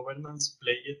metropolitan governance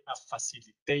played a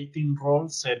facilitating role,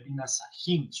 serving as a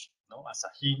hinge,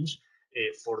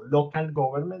 for local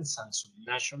governments and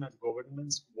subnational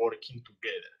governments working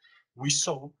together. We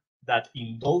saw that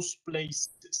in those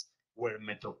places where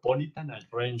metropolitan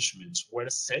arrangements were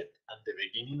set at the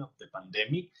beginning of the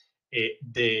pandemic,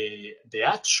 the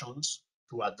actions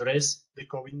to address the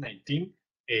COVID-19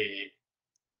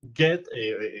 get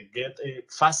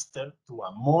faster to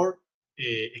a more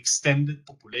extended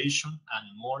population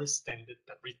and more extended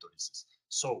territories.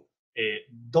 So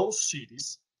those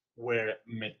cities where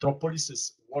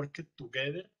metropolises worked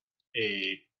together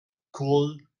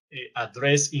could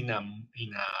address in a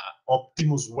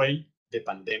optimus way the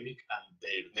pandemic and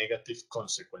their negative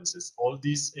consequences. All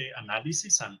these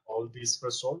analysis and all these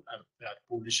results are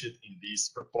published in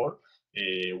this report,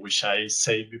 which I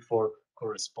said before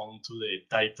correspond to the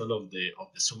title of the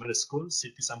summer school,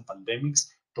 Cities and Pandemics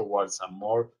Towards a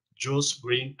More Just,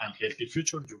 Green, and Healthy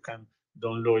Future. You can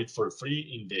download it for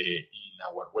free in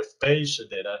our webpage.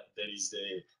 There is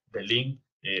the link.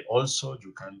 Also,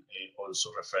 you can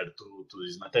also refer to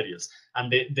these materials.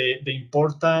 And the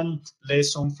important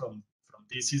lesson from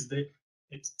this is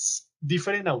it's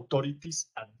different authorities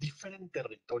at different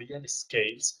territorial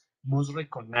scales must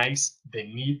recognize the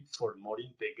need for more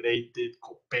integrated,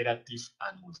 cooperative,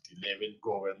 and multi-level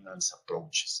governance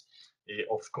approaches.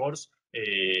 Of course,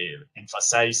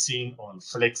 emphasizing on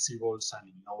flexible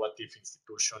and innovative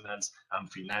institutional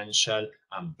and financial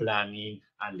and planning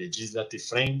and legislative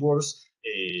frameworks,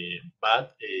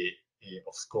 but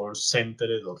of course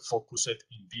centered or focused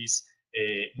in this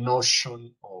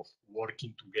notion of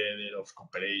working together, of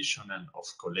cooperation, and of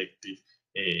collective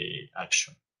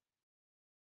action.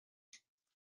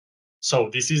 So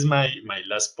this is my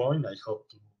last point. I hope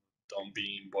to don't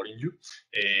be boring you.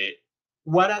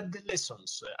 What are the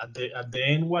lessons at the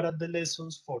end? What are the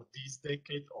lessons for this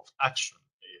decade of action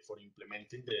for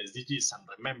implementing the SDGs? And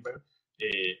remember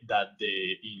that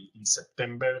in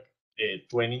September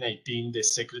 2019, the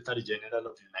Secretary General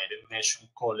of the United Nations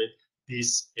called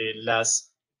this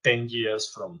last 10 years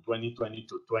from 2020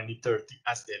 to 2030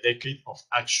 as the decade of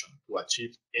action to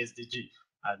achieve SDG.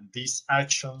 And these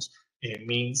actions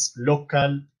means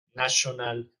local,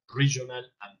 national, regional,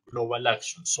 and global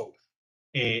action. So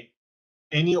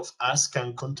any of us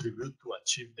can contribute to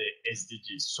achieve the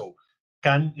SDGs. So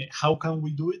how can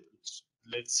we do it?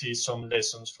 Let's see some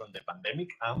lessons from the pandemic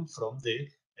and from the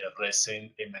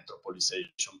recent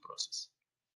metropolization process.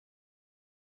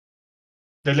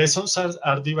 The lessons are 10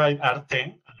 and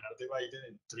are divided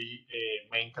in three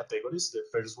main categories. The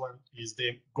first one is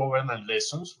the governance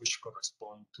lessons, which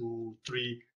correspond to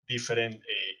three different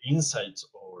insights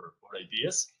or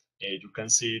ideas. You can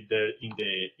see it there in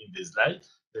the slide.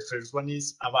 The first one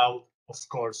is about, of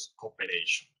course,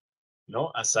 cooperation.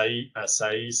 No, as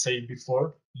I said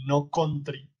before, no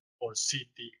country or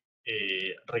city,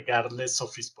 regardless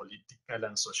of its political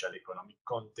and social economic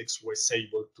context, was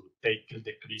able to tackle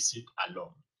the crisis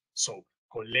alone. So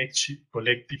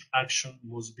collective action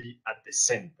must be at the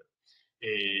center.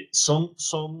 Some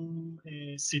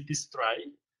cities try,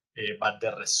 but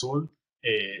the result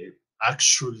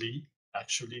actually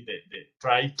they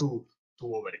try to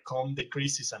overcome the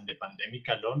crisis and the pandemic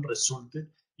alone resulted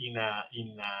in a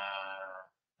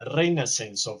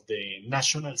renaissance of the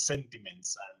national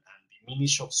sentiments and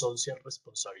diminish of social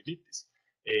responsibilities.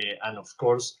 And of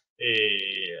course,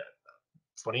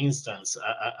 for instance,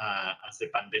 as the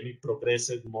pandemic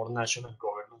progressed, more national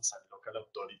governments and local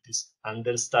authorities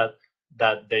understood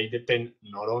that they depend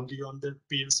not only on their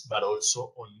peers, but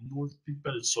also on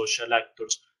multiple social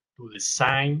actors to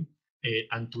design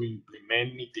and to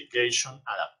implement mitigation,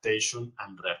 adaptation,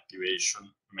 and reactivation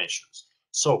measures.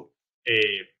 So,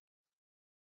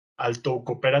 although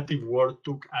cooperative work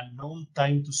took a long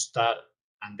time to start,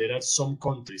 and there are some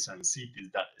countries and cities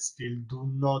that still do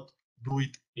not do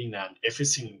it in an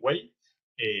efficient way,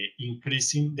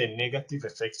 increasing the negative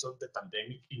effects of the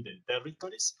pandemic in the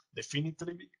territories,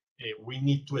 definitely we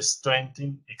need to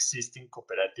strengthen existing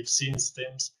cooperative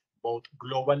systems, both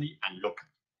globally and locally.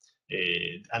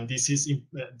 And this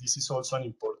is also an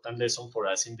important lesson for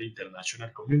us in the international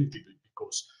community,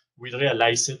 because we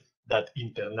realized that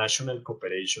international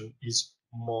cooperation is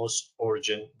most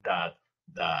urgent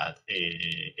than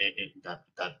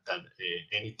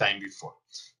any time before.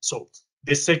 So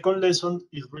the second lesson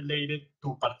is related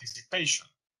to participation,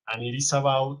 and it is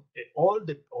about all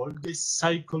the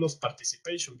cycle of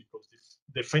participation, because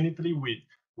definitely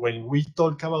when we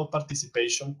talk about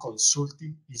participation,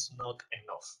 consulting is not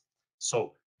enough.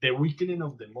 So the weakening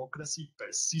of democracy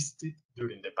persisted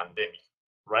during the pandemic,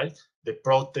 right? The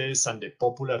protests and the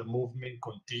popular movement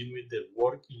continued their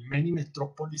work in many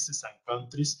metropolises and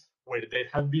countries where they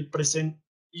had been present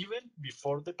even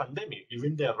before the pandemic,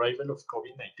 even the arrival of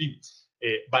COVID-19.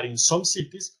 But in some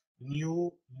cities,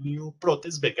 new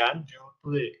protests began due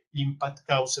to the impact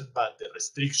caused by the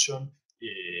restriction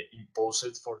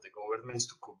imposed for the governments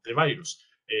to curb the virus.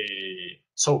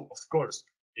 So, of course,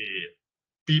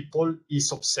 people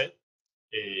is upset.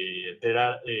 There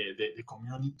are the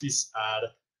communities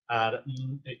are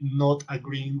not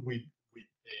agreeing with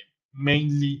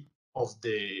mainly of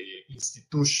the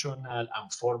institutional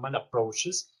and formal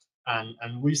approaches,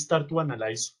 and we start to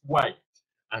analyze why,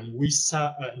 and we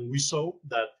saw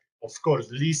that, of course,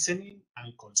 listening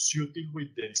and consulting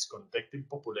with the disconnected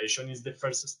population is the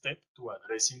first step to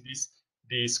addressing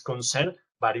this concern,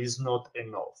 but is not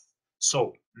enough.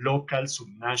 So local,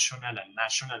 subnational, and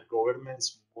national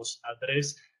governments must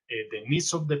address the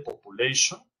needs of the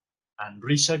population and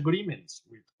reach agreements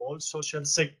with all social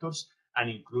sectors and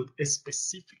include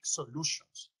specific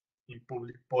solutions in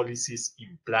public policies,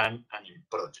 in plan, and in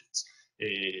projects.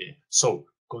 So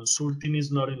consulting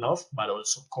is not enough, but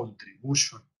also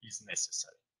contribution is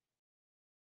necessary.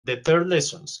 The third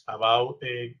lessons about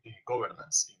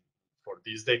governance for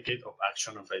this decade of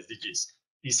action of SDGs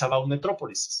is about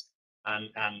metropolises.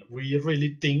 And we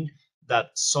really think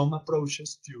that some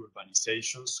approaches to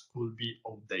urbanizations could be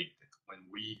outdated. When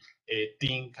we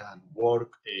think and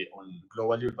work on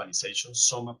global urbanization,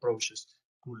 some approaches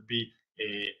could be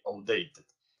outdated.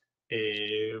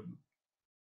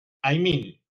 I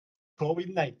mean,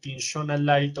 COVID-19 shone a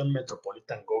light on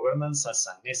metropolitan governance as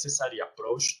a necessary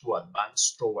approach to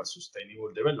advance towards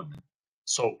sustainable development.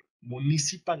 So,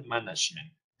 municipal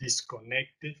management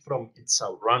disconnected from its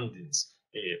surroundings,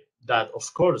 that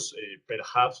of course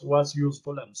perhaps was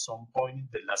useful at some point in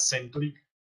the last century,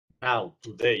 now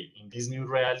today in this new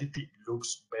reality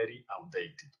looks very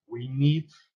outdated. We need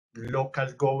local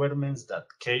governments that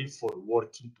care for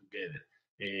working together.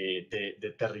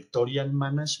 The territorial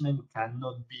management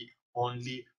cannot be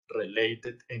only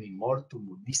related anymore to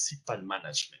municipal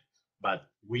management, but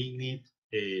we need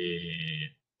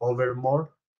overmore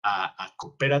a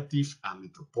cooperative, a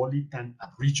metropolitan, a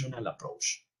regional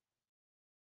approach.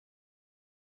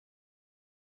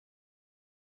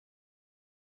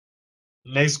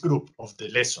 Next group of the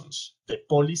lessons, the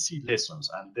policy lessons,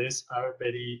 and these are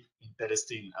very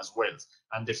interesting as well.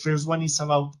 And the first one is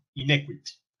about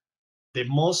inequity. The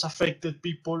most affected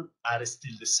people are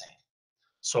still the same.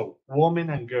 So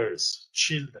women and girls,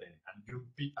 children and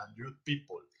youth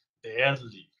people, the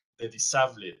elderly, the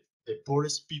disabled, the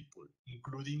poorest people,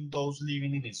 including those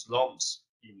living in slums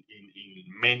in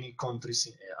many countries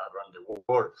around the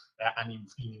world, and in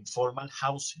informal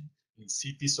housing in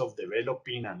cities of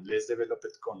developing and less developed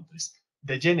countries.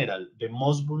 The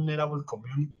most vulnerable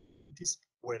communities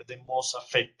were the most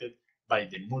affected by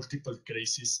the multiple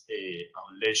crises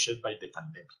unleashed by the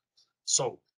pandemic.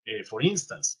 So, for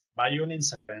instance,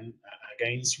 violence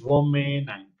against women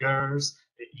and girls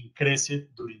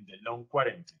increased during the long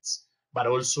quarantines, but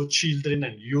also children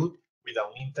and youth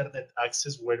without internet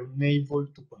access were unable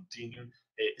to continue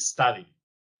studying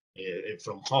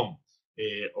from home.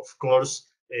 Of course,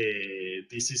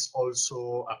 this is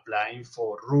also applying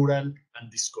for rural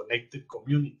and disconnected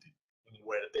communities,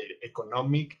 where the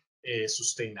economic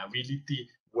sustainability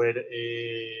were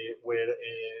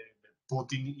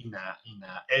putting in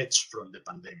a edge from the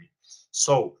pandemic.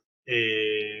 So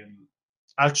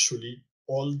actually,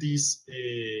 all these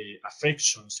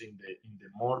affections in the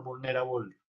more vulnerable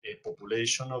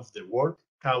population of the world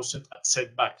caused a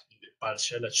setback in the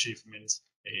partial achievements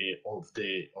of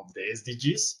the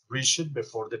SDGs reached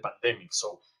before the pandemic.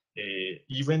 So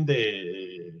even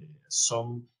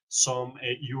some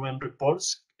UN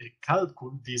reports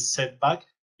calculate this setback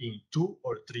in 2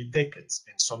 or 3 decades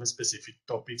in some specific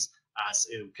topics as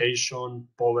education,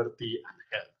 poverty, and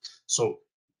health. So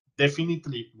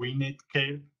definitely we need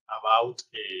care about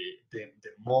the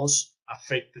most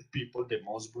affected people, the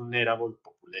most vulnerable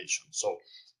population. So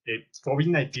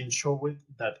COVID-19 showed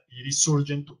that it is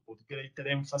urgent to put greater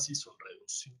emphasis on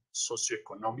reducing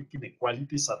socioeconomic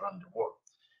inequalities around the world.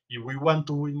 if we want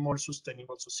to build more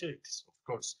sustainable societies, of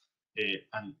course.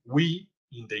 And we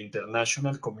in the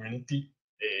international community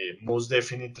most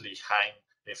definitely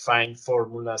find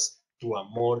formulas to a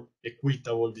more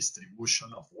equitable distribution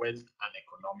of wealth and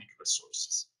economic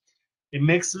resources. The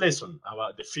next lesson,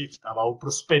 about the fifth, about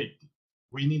prosperity.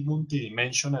 We need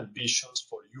multidimensional visions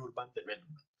for urban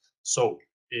development. So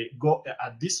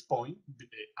at this point,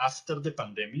 after the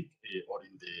pandemic, or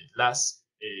in the last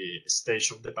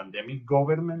stage of the pandemic,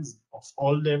 governments of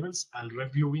all levels are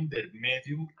reviewing their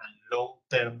medium and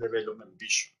long-term development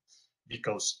vision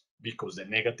because the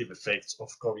negative effects of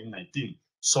COVID-19.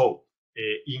 So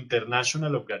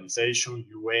international organizations,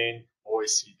 UN,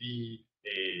 OECD,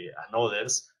 and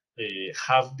others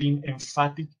have been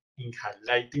emphatic in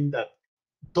highlighting that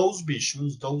those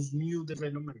visions, those new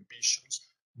development visions,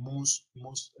 must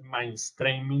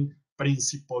mainstreaming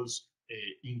principles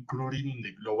included in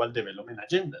the global development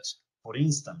agendas. For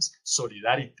instance,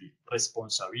 solidarity,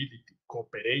 responsibility,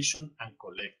 cooperation, and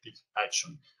collective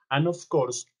action. And of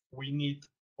course, we need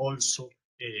also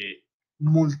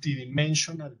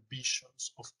multidimensional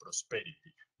visions of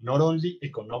prosperity, not only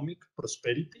economic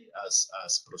prosperity,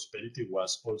 as prosperity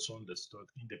was also understood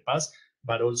in the past,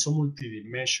 but also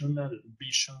multidimensional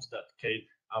visions that care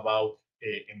about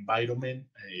environment,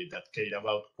 that care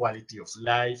about quality of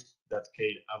life, that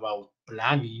care about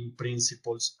planning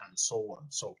principles, and so on.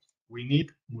 So we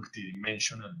need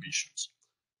multidimensional visions.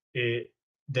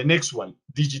 The next one,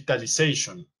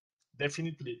 digitalization.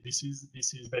 Definitely, this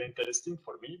is very interesting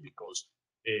for me because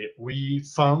we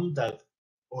found that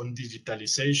on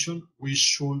digitalization, we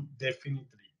should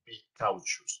definitely be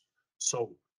cautious.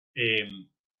 So,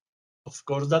 of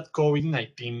course, that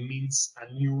COVID-19 means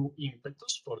a new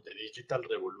impetus for the digital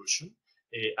revolution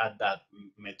at that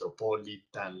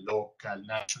metropolitan, local,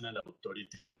 national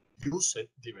authority use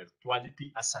the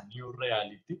virtuality as a new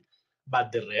reality.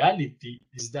 But the reality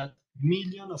is that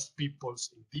millions of people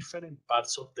in different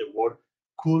parts of the world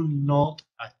could not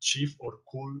achieve or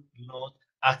could not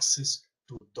access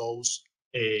to those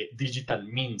digital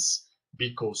means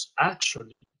because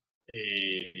actually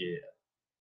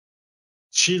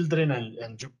children and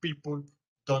young people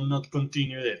do not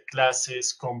continue their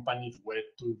classes, companies went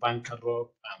to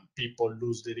bankrupt, and people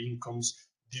lose their incomes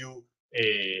due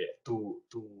to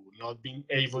not being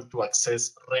able to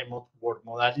access remote work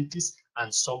modalities,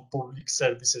 and some public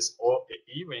services or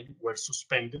even were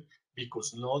suspended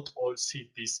because not all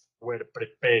cities were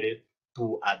prepared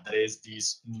to address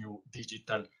this new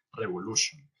digital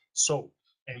revolution. So,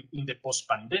 in the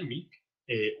post-pandemic,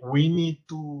 we need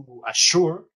to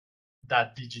assure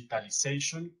that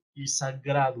digitalization is a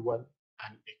gradual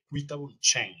and equitable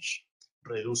change,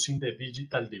 reducing the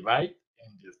digital divide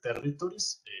in the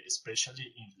territories,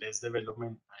 especially in less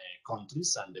development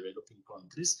countries and developing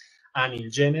countries, and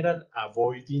in general,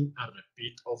 avoiding a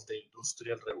repeat of the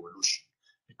Industrial Revolution,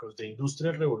 because the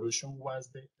Industrial Revolution was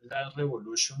the last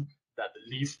revolution that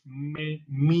left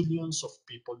millions of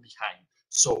people behind.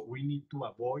 So we need to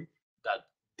avoid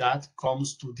that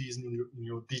comes to this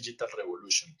new digital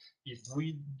revolution. If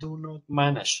we do not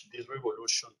manage this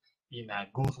revolution in a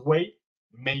good way,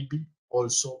 maybe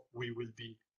also we will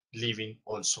be leaving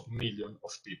also millions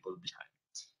of people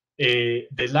behind.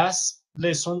 The last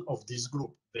lesson of this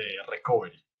group, the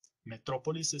recovery.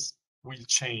 Metropolises will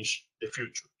change the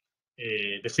future.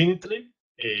 Definitely,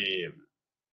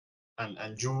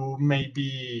 and you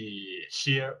maybe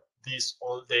hear this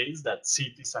all days that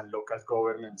cities and local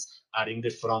governments are in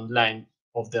the front line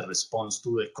of the response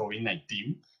to the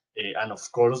COVID-19. And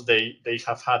of course, they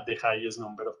have had the highest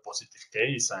number of positive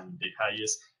cases and the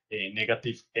highest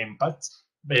negative impacts.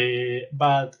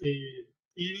 But it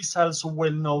is also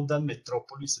well known that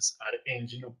metropolises are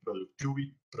engine of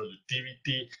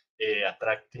productivity,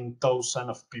 attracting thousands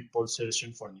of people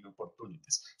searching for new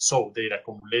opportunities. So their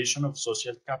accumulation of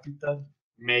social capital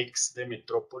makes the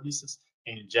metropolises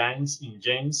engines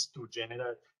to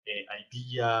generate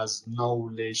ideas,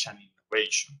 knowledge, and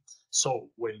innovation. So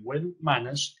when well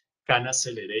managed, can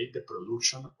accelerate the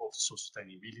production of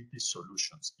sustainability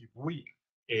solutions. If we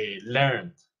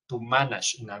learn to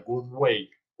manage in a good way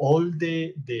all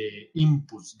the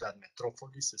inputs that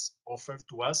metropolises offer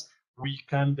to us, we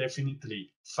can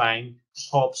definitely find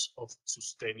hubs of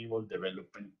sustainable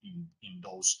development in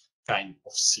those kind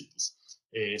of cities.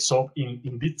 So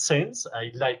in this sense,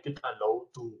 I like it a lot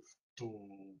to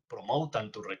promote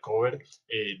and to recover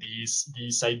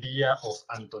this idea of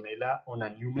Antonella on a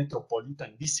new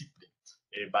metropolitan discipline,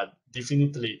 but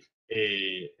definitely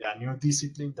a new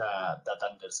discipline that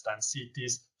understands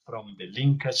cities from the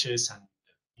linkages and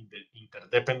the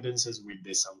interdependencies with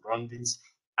the surroundings,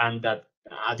 and that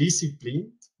a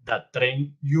discipline that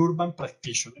train urban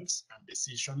practitioners and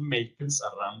decision makers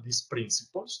around these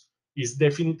principles is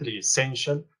definitely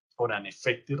essential for an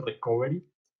effective recovery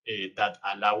that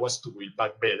allow us to build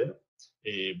back better,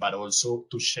 but also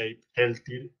to shape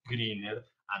healthier, greener,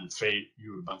 and fair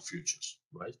urban futures,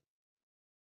 right?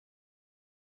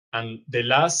 And the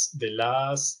last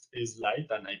slide,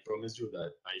 and I promise you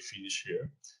that I finish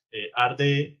here, are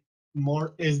the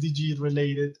more SDG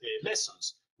related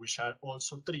lessons, which are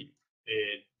also three.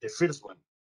 The first one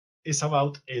is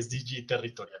about SDG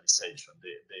territorialization,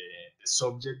 the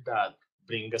subject that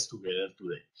brings us together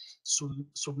today.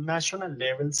 Subnational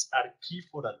levels are key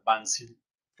for advancing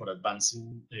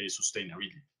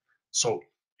sustainability. So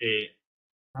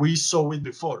we saw it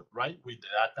before, right? With the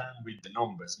data and with the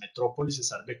numbers.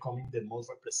 Metropolises are becoming the most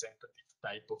representative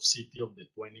type of city of the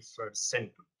 21st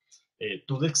century,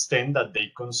 to the extent that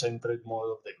they concentrate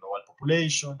more of the global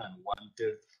population and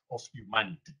 1/3 of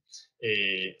humanity.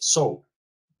 So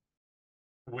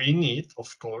we need,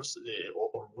 of course,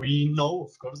 or we know,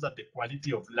 of course, that the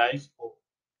quality of life of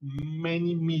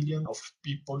many millions of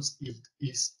people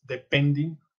is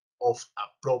depending of a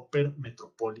proper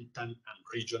metropolitan and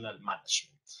regional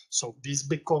management. So this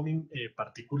becoming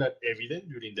particularly evident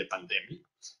during the pandemic,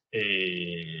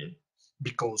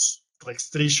 because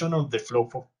restriction of the flow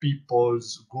of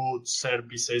people's goods,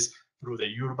 services through the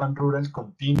urban-rural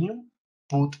continuum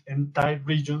put entire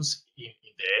regions in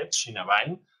the edge, in a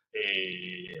bind.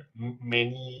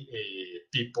 Many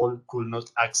people could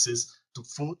not access to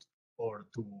food or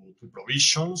to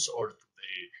provisions or to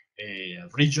the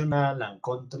regional and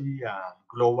country and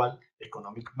global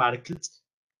economic markets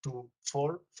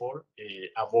for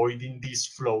avoiding these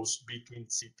flows between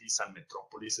cities and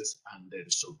metropolises and their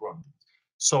surroundings.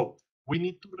 So we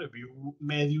need to review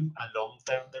medium and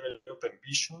long-term development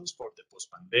visions for the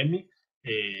post-pandemic,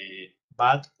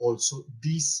 but also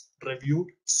this review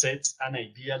sets an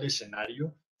ideal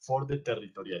scenario for the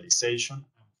territorialization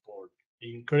and for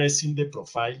increasing the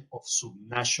profile of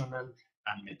subnational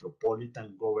and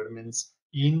metropolitan governments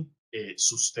in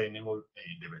sustainable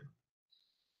development.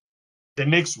 The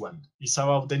next one is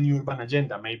about the new urban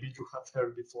agenda. Maybe you have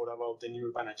heard before about the new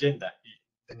urban agenda.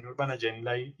 The new urban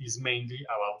agenda is mainly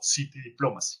about city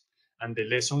diplomacy. And the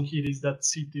lesson here is that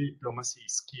city diplomacy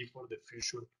is key for the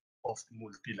future of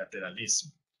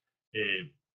multilateralism.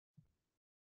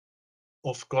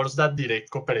 Of course, that direct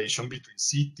cooperation between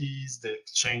cities, the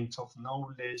exchange of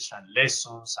knowledge and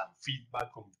lessons and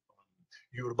feedback on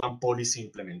urban policy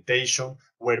implementation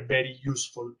were very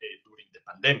useful during the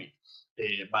pandemic.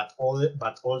 But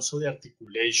also the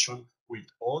articulation with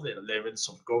other levels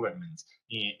of government,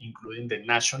 including the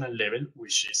national level,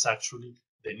 which is actually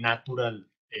the natural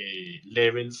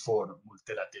level for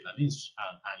multilateralism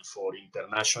and for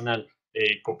international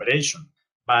cooperation.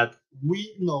 But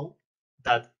we know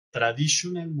that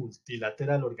traditional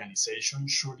multilateral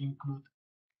organizations should include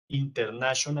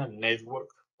international network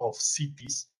of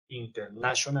cities,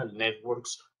 international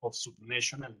networks of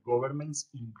subnational governments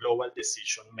in global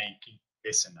decision-making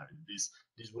scenario.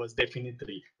 This was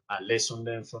definitely a lesson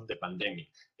learned from the pandemic.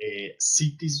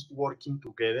 Cities working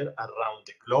together around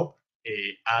the globe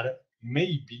are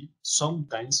maybe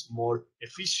sometimes more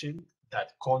efficient than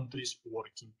countries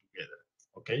working together,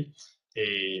 okay?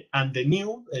 And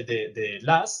the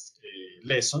last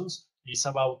lessons is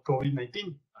about COVID-19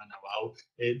 and about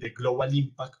the global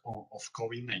impact of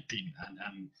COVID-19.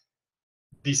 And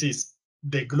this is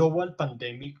the global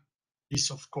pandemic is,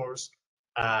 of course,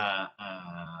 a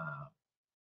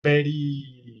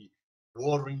very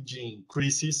worrying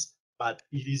crisis, but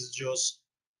it is just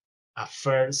a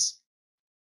first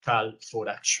call for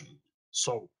action.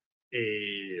 So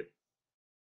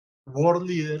world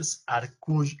leaders are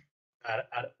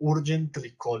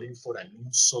urgently calling for a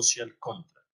new social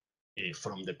contract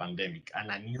from the pandemic and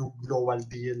a new global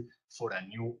deal for a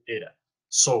new era.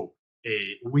 So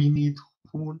we need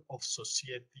whole of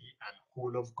society and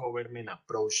whole of government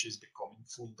approaches becoming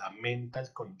fundamental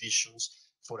conditions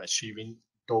for achieving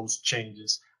those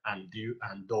changes and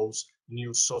those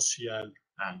new social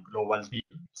and global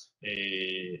deals.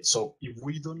 So if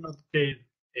we do not get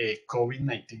a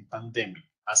COVID-19 pandemic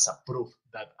as a proof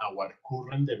that our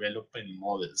current development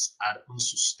models are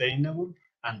unsustainable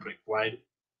and require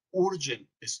urgent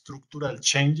structural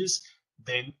changes,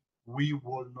 then we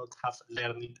will not have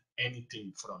learned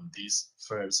anything from this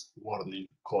first warning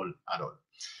call at all.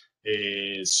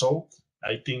 So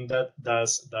I think that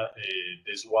that's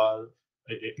this was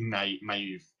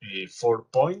my 4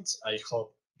 points. I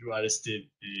hope you are still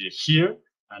here,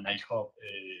 and I hope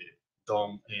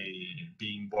don't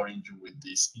being boring you with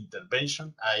this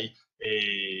intervention. I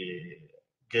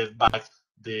get back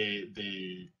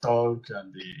the talk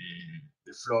and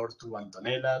the floor to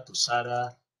Antonella, to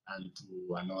Sara, and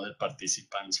to another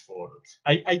participants for.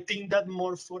 I think that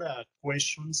more for a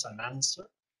questions and answer.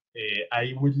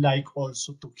 I would like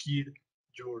also to hear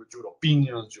your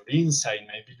opinions, your insight.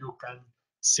 Maybe you can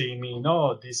say me,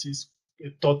 no, this is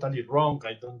totally wrong.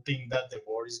 I don't think that the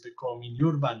world is becoming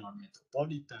urban or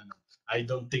metropolitan. I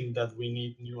don't think that we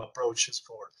need new approaches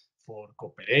for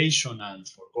cooperation and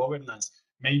for governance.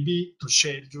 Maybe to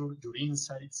share your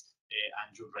insights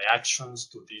and your reactions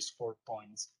to these 4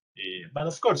 points. But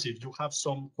of course, if you have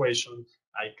some questions,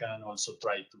 I can also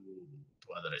try to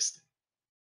address them.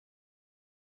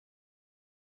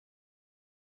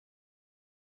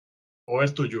 Over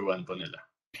to you, Antonella.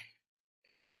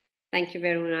 Thank you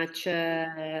very much,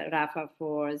 Rafa,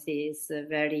 for this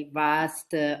very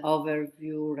vast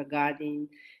overview regarding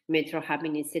Metro Hub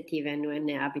Initiative and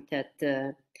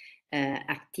UNHABITAT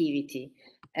activity.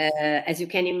 As you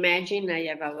can imagine, I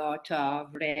have a lot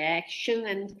of reaction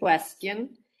and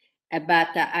question,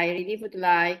 but I really would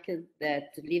like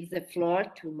that to leave the floor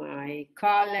to my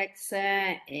colleagues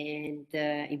and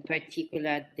in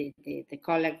particular the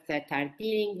colleagues that are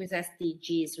dealing with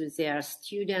SDGs with their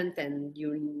students and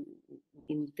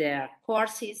in their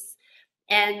courses,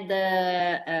 and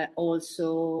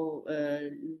also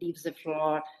leave the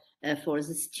floor for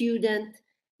the student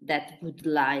that would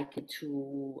like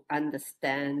to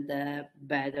understand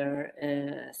better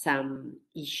some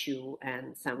issue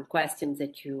and some questions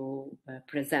that you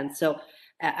present. So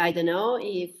I don't know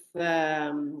if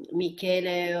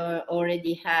Michele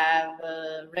already have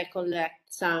recollect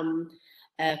some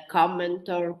comment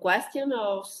or question,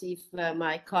 or if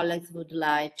my colleagues would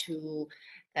like to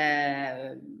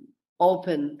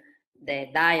open the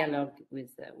dialogue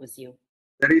with you.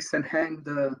 There is an hand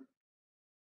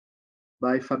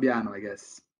by Fabiano, I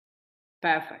guess.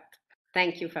 Perfect.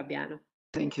 Thank you, Fabiano.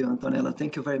 Thank you, Antonella.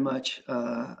 Thank you very much,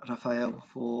 Rafael,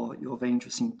 for your very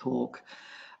interesting talk.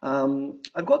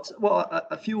 I've got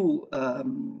a few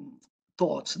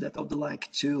thoughts that I would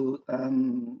like to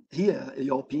hear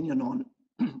your opinion on.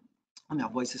 Oh, my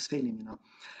voice is failing me now.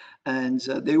 And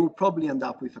they will probably end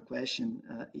up with a question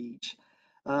each.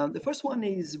 The first one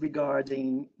is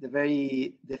regarding the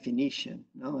very definition,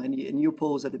 and you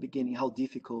posed at the beginning how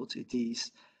difficult it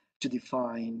is to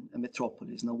define a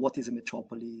metropolis. Now, what is a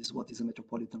metropolis? What is a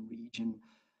metropolitan region?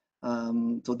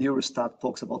 So the Eurostat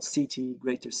talks about city,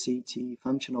 greater city,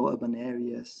 functional urban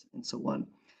areas, and so on.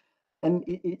 And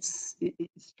it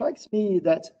strikes me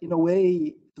that, in a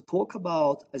way, to talk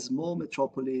about a small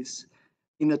metropolis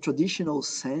in a traditional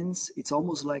sense, it's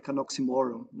almost like an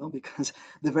oxymoron, because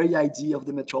the very idea of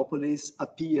the metropolis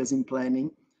appears in planning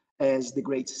as the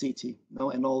great city,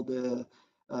 and all the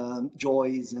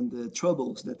joys and the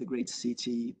troubles that the great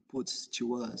city puts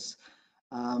to us.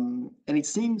 And it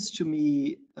seems to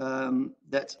me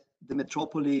that the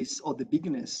metropolis, or the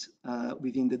bigness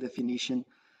within the definition,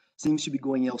 seems to be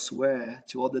going elsewhere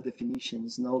to other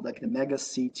definitions, like the mega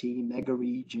city, mega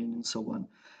region, and so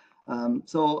on.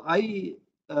 So I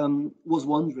was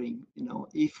wondering,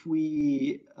 if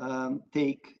we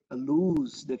take a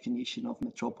loose definition of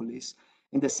metropolis,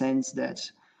 in the sense that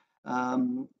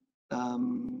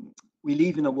we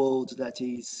live in a world that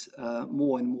is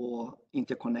more and more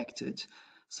interconnected.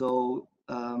 So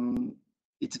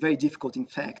it's very difficult, in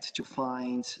fact, to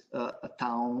find a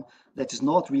town that is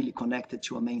not really connected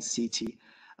to a main city.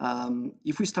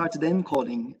 If we start then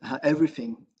calling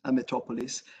everything a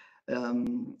metropolis,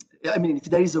 I mean, if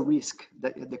there is a risk,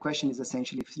 the question is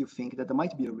essentially if you think that there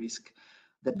might be a risk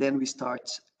that then we start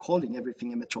calling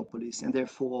everything a metropolis, and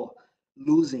therefore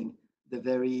losing the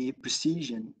very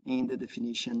precision in the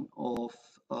definition of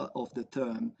the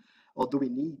term. Or do we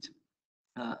need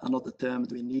another term?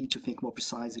 Do we need to think more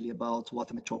precisely about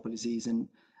what a metropolis is, and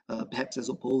perhaps as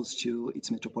opposed to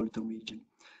its metropolitan region?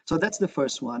 So that's the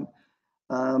first one.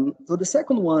 So the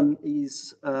second one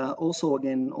is also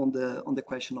again on the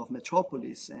question of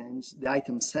metropolis, and the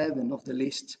item 7 of the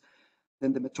list,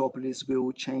 then the metropolis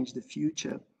will change the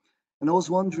future. And I was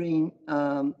wondering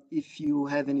if you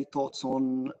have any thoughts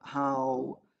on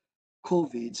how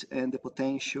COVID and the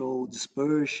potential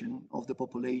dispersion of the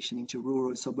population into rural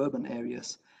and suburban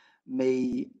areas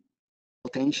may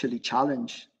potentially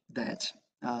challenge that,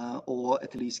 or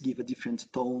at least give a different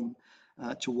tone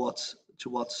to what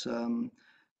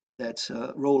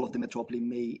that role of the metropolis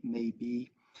may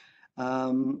be.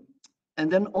 And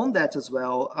then on that as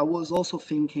well, I was also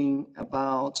thinking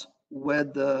about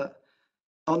whether,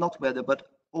 or not whether, but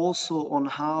also on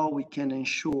how we can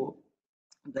ensure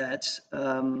that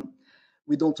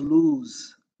we don't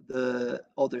lose the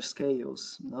other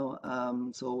scales.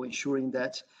 So ensuring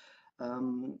that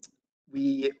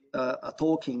we are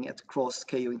talking at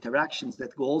cross-scale interactions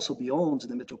that go also beyond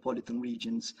the metropolitan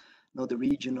regions, the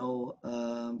regional,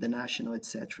 the national,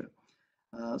 etc.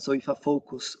 So if a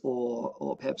focus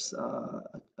or perhaps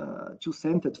a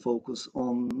too-centered focus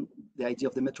on the idea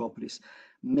of the metropolis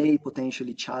may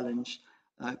potentially challenge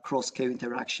cross-scale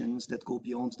interactions that go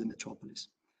beyond the metropolis.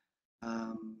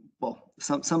 Well,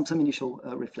 some initial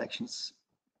reflections.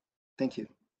 Thank you.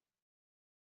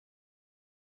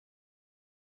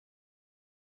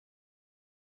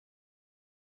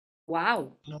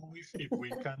 Wow. I don't know if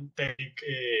we can take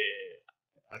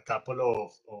a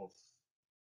couple of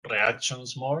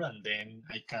reactions more, and then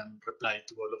I can reply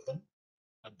to all of them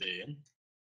at the end.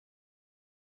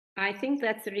 I think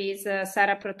that there is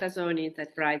Sara Protasoni that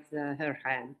raised her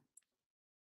hand.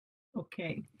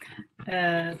 Okay.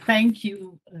 Thank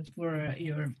you for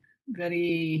your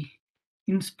very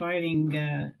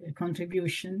inspiring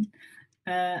contribution.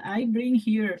 I bring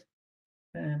here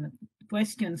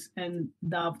questions and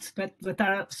doubts that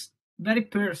are very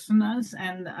personal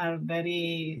and are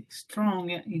very strong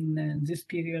in this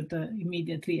period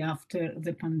immediately after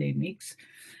the pandemics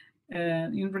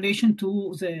in relation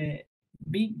to the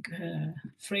big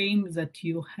frame that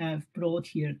you have brought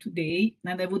here today.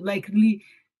 And I would like really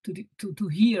to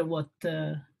hear what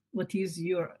is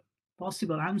your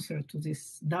possible answer to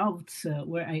these doubts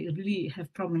where I really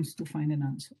have problems to find an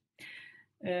answer.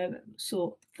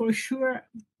 So for sure,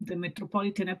 the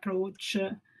metropolitan approach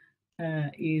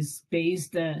is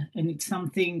based, and it's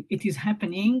something, it is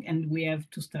happening, and we have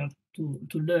to start to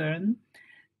learn.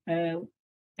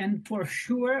 And for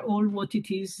sure, all what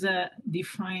it is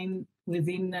defined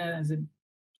within the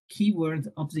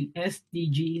keyword of the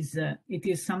SDGs, it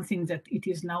is something that it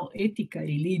is now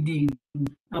ethically leading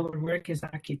our work as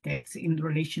architects in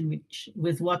relation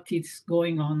with what is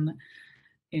going on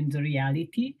in the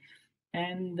reality.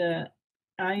 And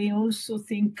I also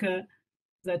think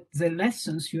that the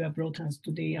lessons you have brought us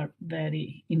today are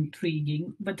very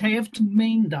intriguing, but I have two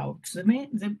main doubts.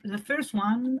 The first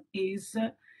one is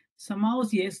somehow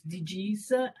the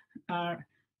SDGs are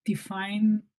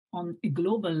defined on a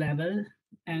global level,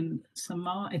 and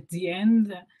somehow at the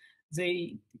end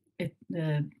they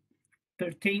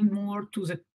pertain more to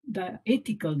the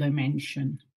ethical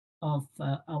dimension of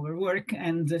our work,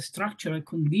 and the structural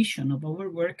condition of our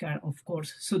work are, of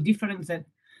course, so different that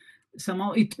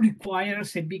somehow it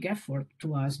requires a big effort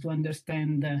to us to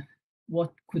understand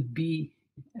what could be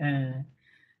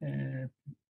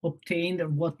obtained or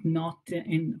what not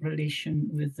in relation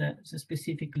with the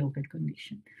specific local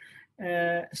condition.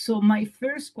 So my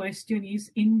first question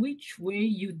is, in which way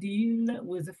you deal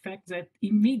with the fact that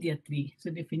immediately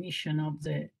the definition of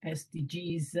the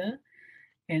SDGs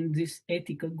and these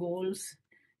ethical goals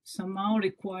somehow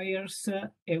requires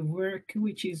a work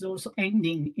which is also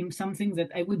ending in something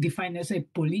that I would define as a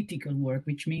political work,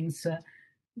 which means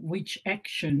which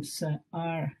actions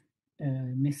are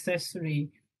necessary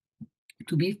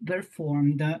to be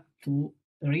performed to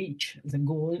reach the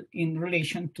goal in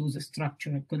relation to the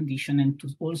structural condition and to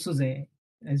also the,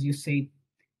 as you say,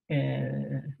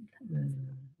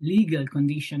 legal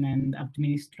condition and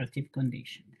administrative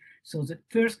condition. So the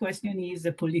first question is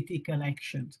the political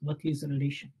actions. What is the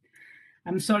relation?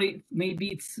 I'm sorry, maybe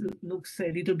it looks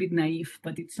a little bit naive,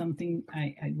 but it's something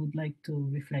I would like to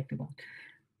reflect about.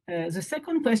 The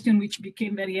second question, which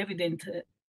became very evident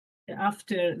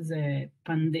after the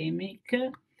pandemic,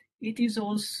 it is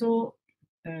also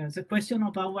the question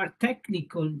of our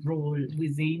technical role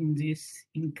within this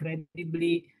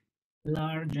incredibly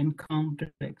large and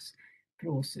complex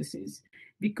processes.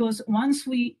 Because once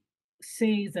we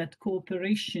say that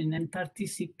cooperation and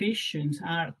participations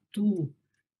are two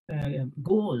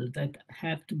goals that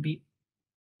have to be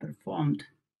performed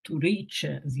to reach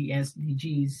the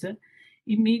SDGs,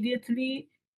 immediately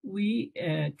we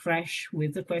crash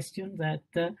with the question that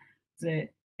the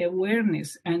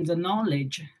awareness and the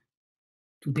knowledge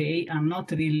today are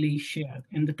not really shared.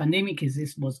 And the pandemic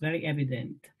this was very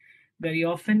evident. Very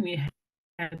often we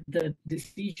had the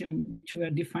decisions which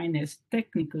were defined as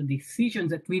technical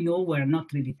decisions that we know were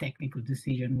not really technical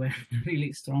decisions, were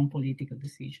really strong political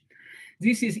decisions.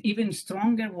 This is even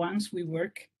stronger once we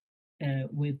work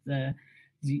with the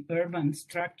urban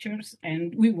structures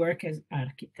and we work as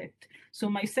architects. So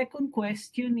my second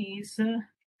question is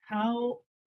how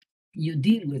you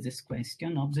deal with this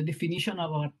question of the definition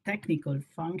of our technical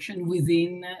function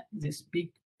within these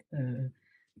big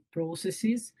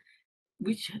processes,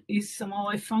 which is somehow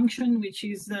a function which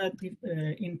is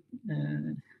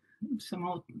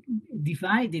somehow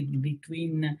divided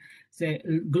between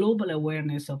the global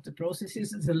awareness of the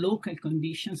processes, the local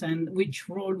conditions, and which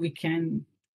role we can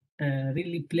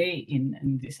really play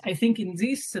in this. I think in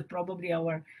this, probably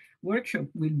our workshop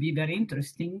will be very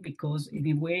interesting because in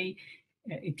a way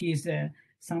it is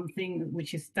something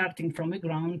which is starting from the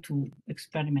ground to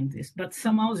experiment this. But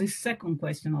somehow this second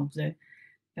question of the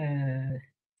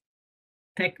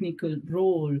technical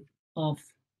role of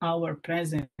our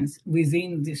presence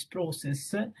within this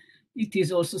process, it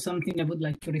is also something I would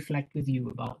like to reflect with you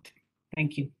about.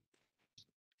 Thank you.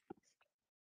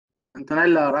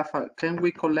 Antonella, Rafa, can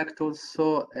we collect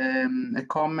also a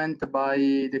comment by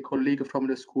the colleague from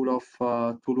the School of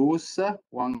Toulouse,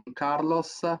 Juan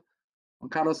Carlos? Juan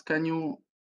Carlos, can you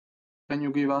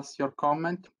give us your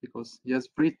comment? Because he has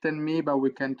written me, but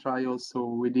we can try also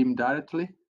with him directly.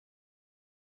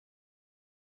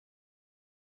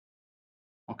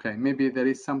 Okay, maybe there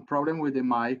is some problem with the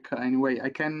mic. Anyway, I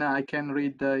can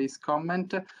read his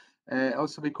comment,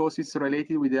 also because it's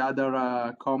related with the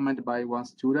other comment by one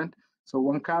student. So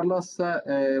Juan Carlos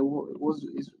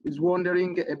is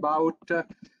wondering about.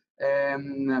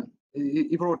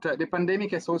 He wrote, the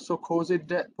pandemic has also caused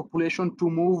the population to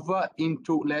move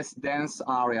into less dense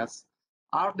areas.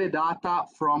 Are the data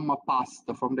from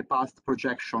the past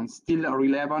projections still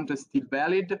relevant, still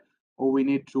valid? Or we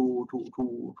need to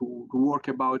work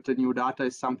about the new data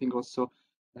is something also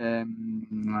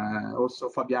also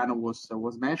Fabiano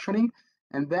was mentioning.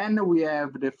 And then we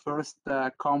have the first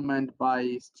comment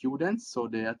by students. So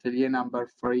the atelier number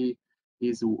 3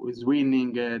 is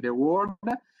winning the award.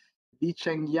 Di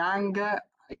Cheng Yang,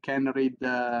 I can read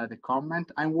the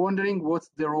comment. I'm wondering what's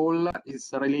the role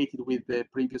is related with the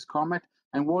previous comment.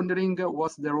 I'm wondering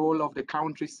what's the role of the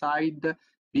countryside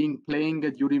playing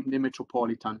during the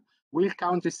metropolitan. Will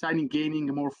countryside gaining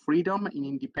more freedom in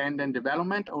independent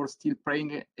development or still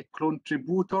playing a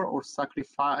contributor or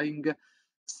sacrificing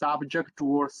subject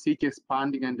towards city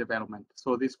expanding and development?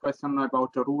 So this question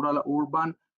about rural,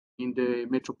 urban in the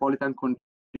metropolitan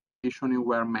conditioning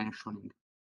we're mentioning.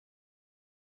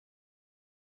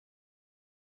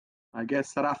 I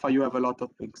guess, Rafa, you have a lot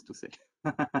of things to say.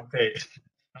 Okay,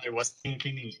 I was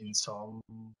thinking in some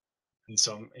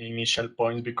initial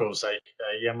points because I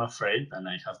am afraid, and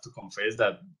I have to confess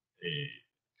that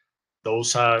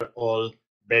those are all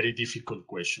very difficult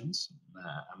questions.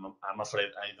 I'm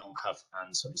afraid I don't have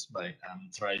answers, but I'm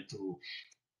trying to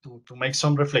make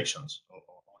some reflections on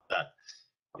that.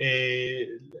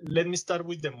 Let me start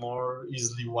with the more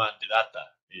easily one, the data,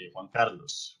 Juan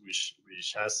Carlos, which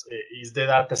has, is the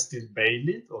data still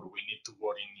valid or we need to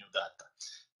work in new data?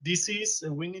 This is,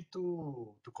 we need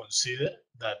to consider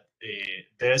that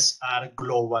these are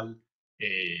global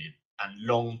and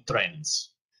long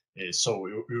trends. So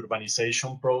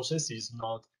urbanization process is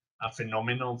not a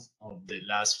phenomenon of the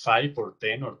last 5 or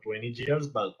 10 or 20 years,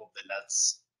 but of the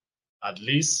last at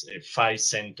least 5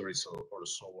 centuries or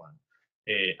so on.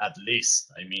 At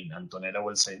least, I mean, Antonella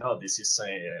will say, no, this is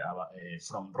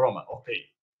from Roma. Okay,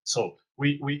 so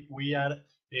we are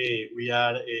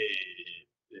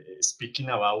speaking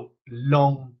about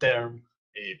long-term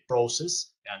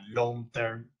process and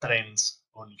long-term trends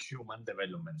on human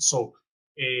development. So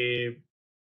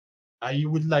I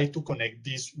would like to connect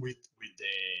this with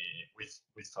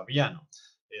Fabiano,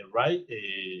 right?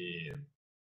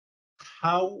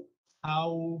 How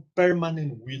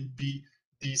permanent will be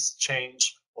this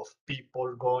change of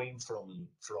people going from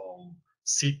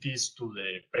cities to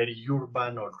the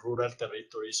peri-urban or rural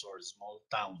territories or small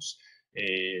towns?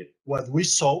 What we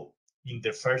saw in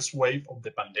the first wave of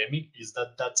the pandemic is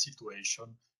that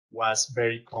situation was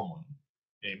very common.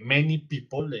 Many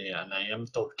people, and I am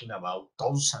talking about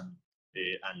thousands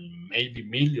and maybe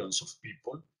millions of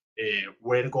people,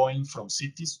 were going from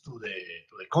cities to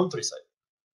the countryside.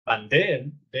 And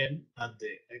then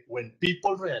when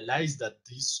people realize that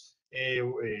this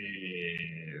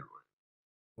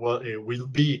will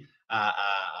be a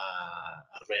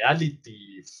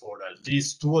reality for at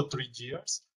least 2 or 3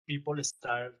 years, people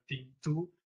starting to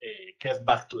get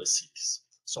back to the cities.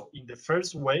 So in the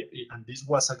first wave, and this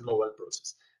was a global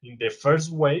process, in the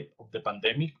first wave of the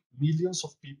pandemic, millions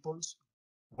of people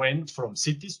went from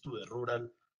cities to the rural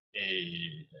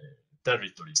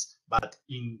territories. But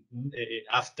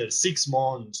after 6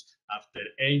 months, after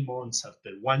 8 months,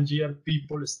 after 1 year,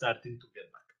 people starting to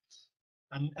get back.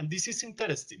 And this is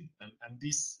interesting. And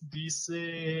this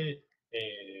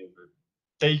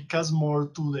take us more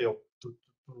to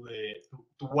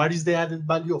what is the added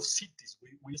value of cities.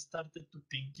 We started to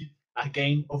think it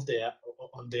again on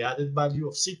the added value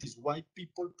of cities. Why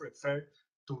people prefer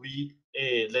to be,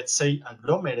 let's say,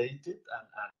 agglomerated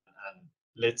and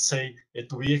let's say,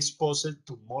 to be exposed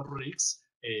to more risks,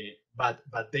 but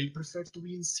they prefer to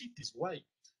be in cities. Why?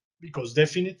 Because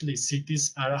definitely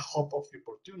cities are a hub of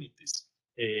opportunities.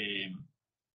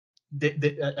 I'd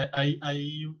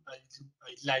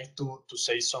like to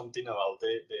say something about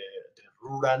the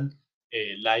rural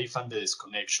life and the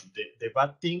disconnection. The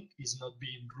bad thing is not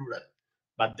being rural,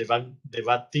 but the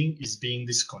bad thing is being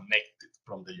disconnected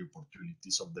from the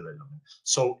opportunities of development.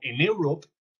 So in Europe,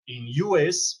 in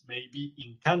US, maybe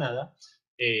in Canada,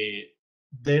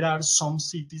 there are some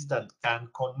cities that can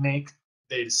connect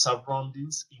their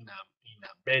surroundings in a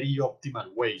very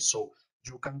optimal way. So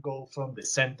you can go from the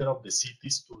center of the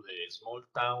cities to the small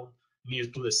town near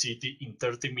to the city in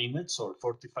 30 minutes or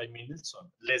 45 minutes, or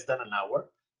less than an hour,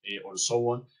 or so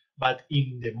on. But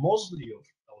in the mostly of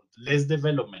less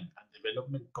development and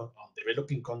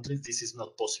developing countries, this is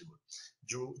not possible.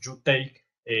 You take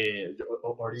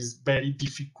or it's very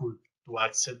difficult to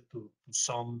access to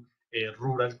some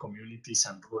rural communities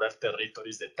and rural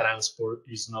territories. The transport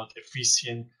is not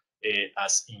efficient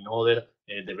as in other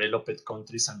developed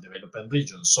countries and developed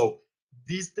regions. So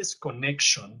this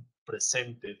disconnection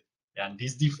presented, and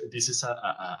this is an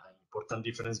important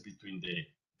difference between the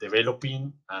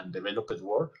developing and developed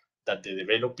world, that the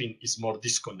developing is more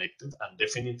disconnected, and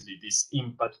definitely this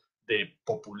impact the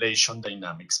population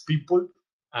dynamics. People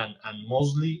and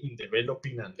mostly in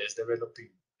developing and less developing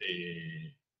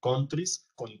countries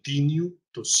continue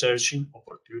to searching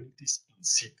opportunities in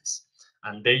cities,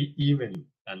 and they even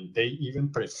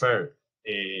prefer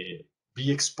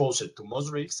be exposed to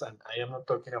most risks. And I am not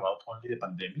talking about only the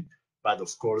pandemic, but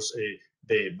of course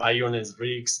the violence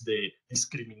risks, the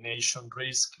discrimination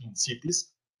risk in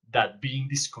cities, that being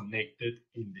disconnected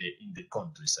in the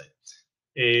countryside.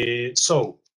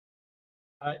 So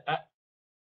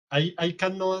I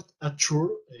cannot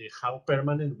assure how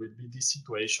permanent will be this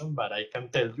situation, but I can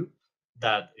tell you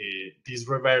that this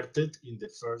reverted in the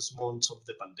first months of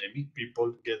the pandemic.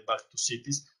 People get back to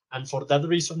cities, and for that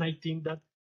reason, I think that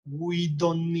we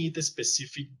don't need a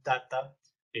specific data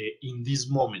in this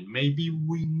moment. Maybe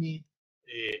we need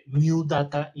new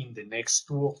data in the next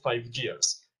 2 or 5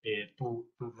 years to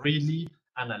really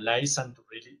analyze and to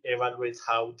really evaluate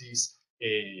how this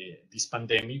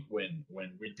pandemic, when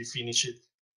we'll be finished,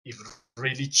 if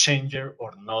really changed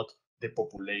or not the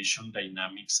population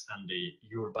dynamics and the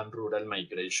urban-rural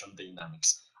migration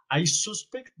dynamics. I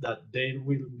suspect that there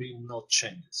will be no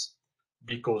changes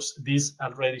because this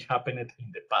already happened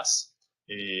in the past.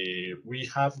 We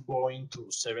have going through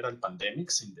several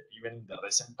pandemics even in the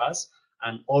recent past,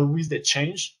 and always the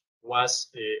change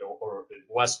was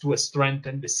was to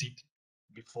strengthen the city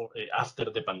before after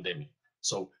the pandemic.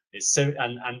 So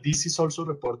and this is also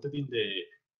reported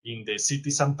in the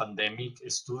cities and pandemic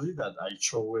study that I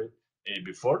showed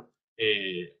before,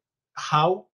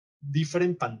 how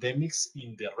different pandemics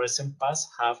in the recent past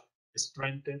have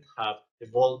strengthened, have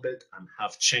evolved, and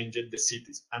have changed the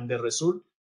cities. And the result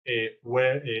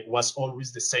was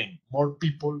always the same: more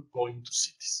people going to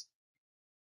cities.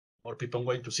 More people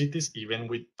going to cities, even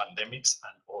with pandemics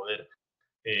and other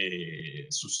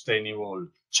sustainable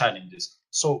challenges.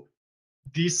 So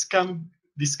this can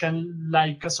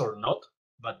like us or not,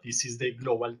 but this is the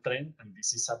global trend, and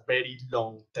this is a very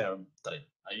long-term trend.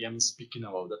 I am speaking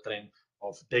about a trend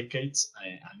of decades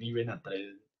and even a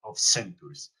trend of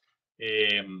centuries.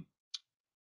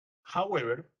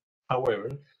 However,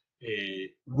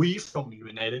 we from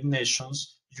United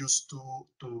Nations used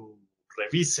to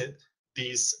revisit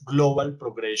this global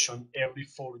progression every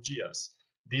 4 years.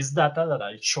 This data that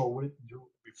I showed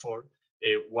you before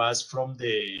was from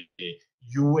the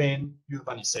UN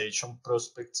urbanization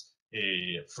prospects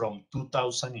from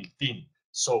 2018.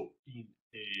 So in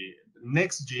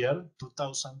next year,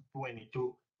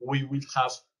 2022, we will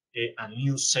have a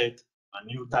new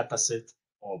data set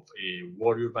of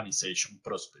world urbanization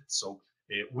prospects. So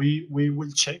we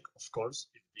will check, of course,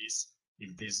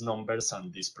 if these numbers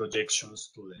and these projections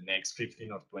to the next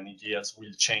 15 or 20 years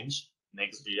will change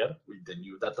next year with the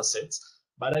new data sets.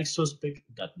 But I suspect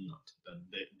that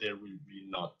there will be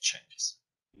not changes,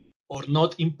 or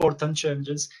not important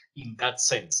changes in that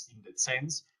sense, in the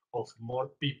sense of more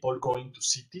people going to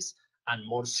cities and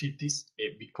more cities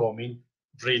becoming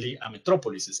really a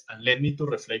metropolises. And let me to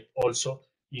reflect also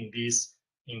in this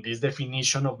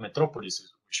definition of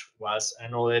metropolises, which was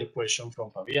another question from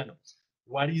Fabiano.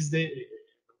 What is the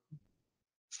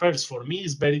first, for me,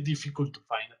 it's very difficult to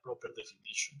find a proper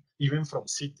definition, even from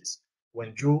cities.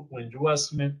 When you ask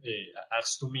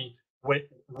to me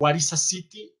what is a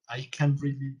city, I can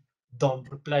really don't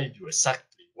reply to you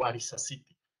exactly what is a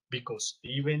city, because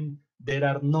even there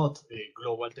are not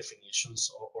global definitions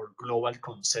or global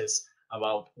concepts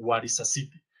about what is a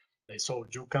city. So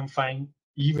you can find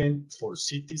even for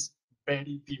cities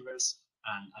very diverse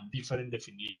and different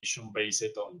definition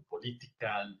based on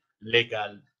political,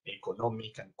 legal,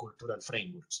 economic, and cultural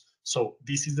frameworks. So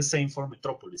this is the same for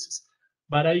metropolises.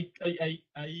 But I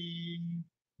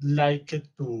like it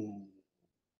to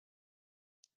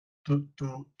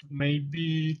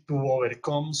maybe to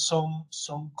overcome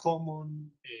some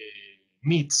common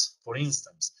myths. For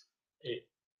instance,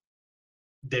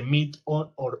 the myth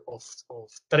of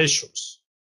thresholds.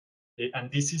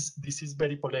 And this is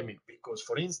very polemic because,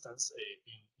 for instance,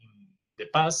 in the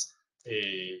past,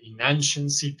 in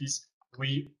ancient cities,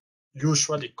 we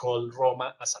usually call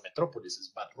Roma as a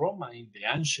metropolis, but Roma in the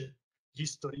ancient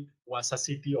history was a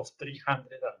city of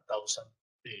 300,000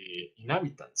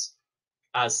 inhabitants,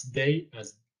 as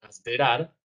there are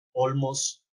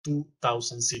almost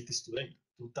 2,000 cities today,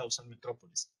 2,000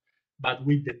 metropolis. But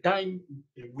with the time,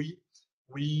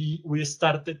 we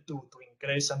started to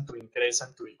increase and to increase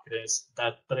and to increase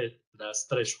that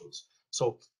thresholds.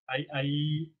 So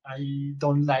I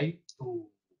don't like to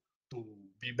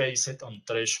be based on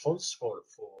thresholds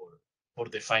for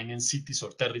defining cities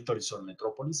or territories or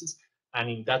metropolises. And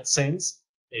in that sense,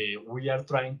 we are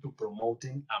trying to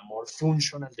promoting a more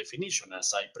functional definition,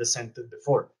 as I presented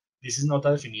before. This is not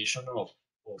a definition of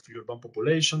urban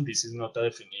population. This is not a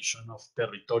definition of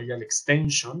territorial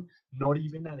extension, not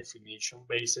even a definition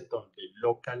based on the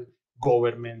local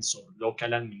governments or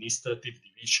local administrative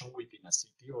division within a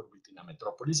city or within a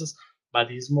metropolis, but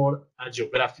it's more a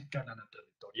geographical and a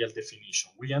territorial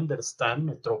definition. We understand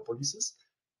metropolises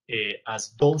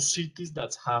as those cities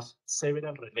that have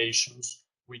several relations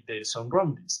with their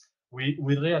surroundings. We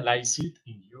realize it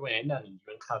in UN and in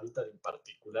UNHABITAT in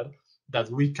particular, that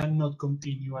we cannot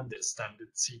continue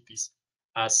understanding cities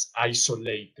as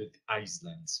isolated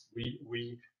islands.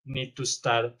 We need to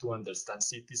start to understand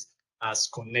cities as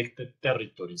connected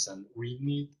territories, and we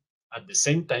need, at the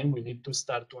same time, we need to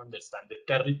start to understand the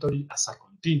territory as a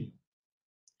continuum,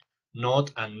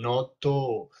 not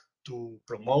to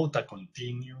promote a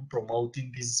continuum,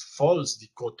 promoting this false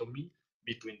dichotomy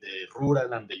between the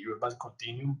rural and the urban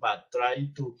continuum, but try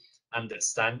to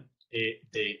understand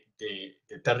the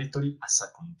territory as a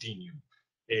continuum.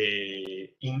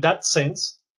 In that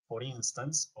sense, for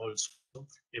instance, also,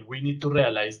 we need to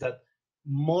realize that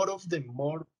more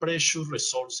precious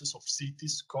resources of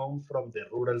cities come from the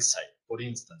rural side. For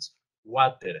instance,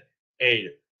 water, air,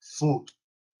 food,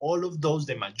 all of those,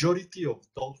 the majority of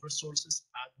those resources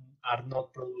are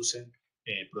not producing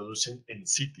in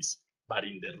cities, but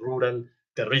in the rural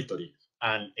territory.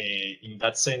 And in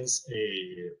that sense,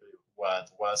 what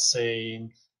was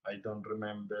saying, I don't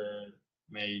remember,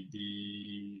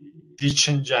 maybe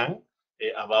Chen Yang,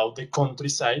 about the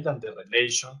countryside and the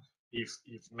relation, if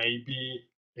maybe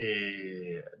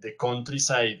the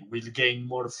countryside will gain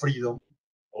more freedom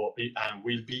and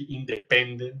will be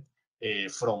independent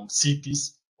from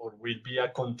cities, or will be a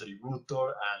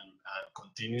contributor and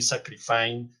continue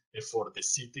sacrificing for the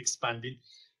city expanding.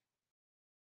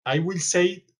 I will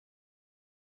say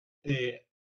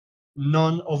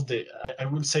none of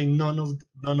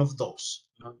those.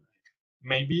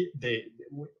 Maybe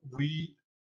we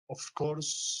of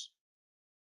course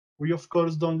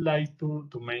don't like to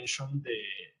mention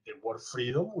the word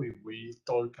freedom. We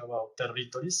talk about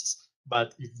territories,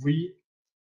 but if we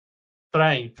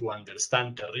trying to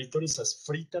understand territories as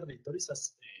free territories,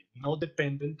 as no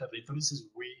dependent territories,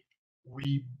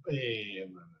 we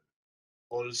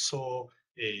also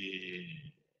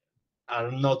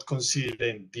are not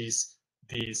considering this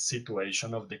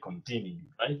situation of the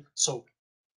continuum, right? So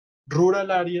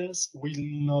rural areas will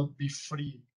not be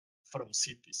free from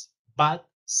cities, but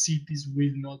cities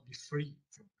will not be free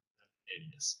from rural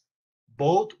areas.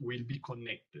 Both will be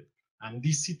connected, and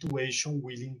this situation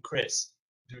will increase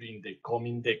during the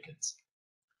coming decades.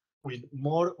 With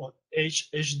more on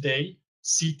each day,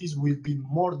 cities will be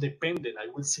more dependent. I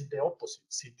will say the opposite.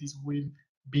 Cities will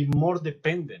be more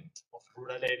dependent of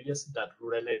rural areas than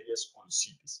rural areas on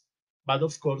cities. But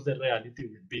of course, the reality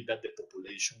will be that the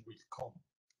population will come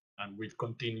and will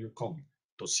continue coming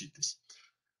to cities.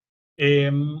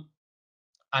 And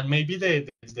maybe the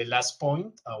last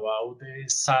point about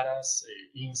Sarah's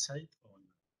insight on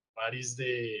what is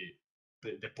the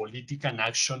political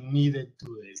action needed to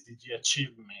the SDG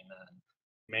achievement, and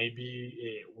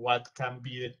maybe what can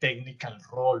be the technical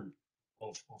role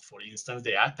of, for instance,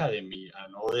 the academy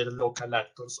and other local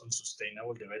actors on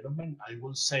sustainable development. I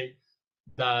will say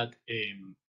that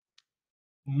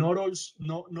not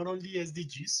only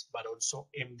SDGs, but also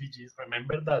MDGs.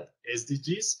 Remember that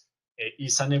SDGs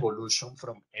is an evolution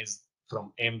from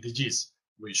MDGs,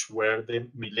 which were the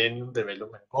Millennium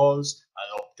Development Goals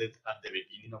adopted at the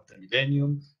beginning of the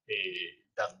millennium.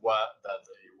 That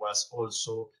was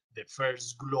also the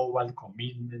first global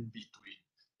commitment between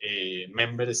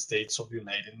member states of the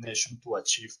United Nations to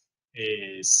achieve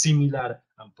a similar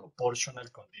and proportional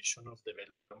condition of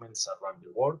developments around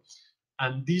the world.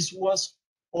 And this was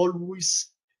always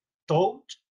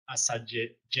taught as a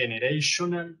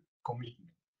generational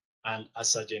commitment and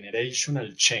as a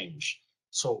generational change.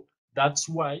 So that's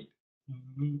why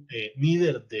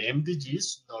neither the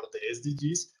MDGs nor the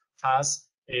SDGs has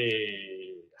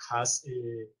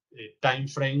time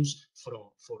frames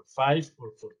for 5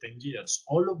 or for 10 years.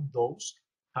 All of those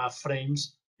have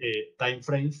time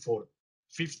frames for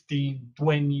 15,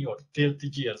 20, or 30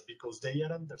 years because they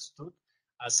are understood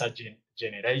as a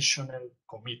generational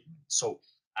commitment. So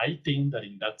I think that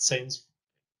in that sense,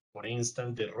 for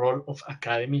instance, the role of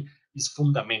academy is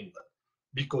fundamental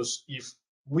because if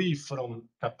we from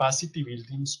capacity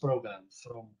building programs,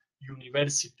 from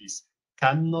universities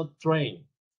cannot train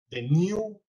the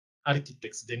new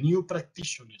architects, the new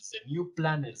practitioners, the new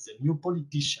planners, the new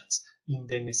politicians in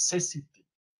the necessity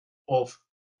of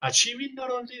achieving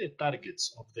not only the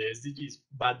targets of the SDGs,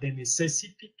 but the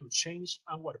necessity to change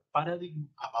our paradigm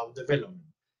about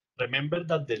development. Remember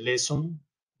that the lesson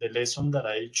that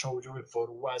I showed you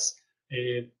before was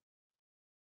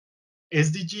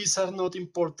SDGs are not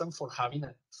important for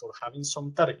having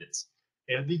some targets.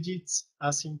 SDGs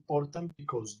are important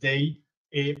because they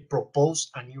propose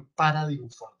a new paradigm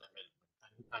for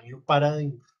development, a new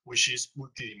paradigm which is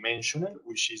multidimensional,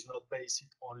 which is not based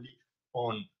only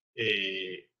on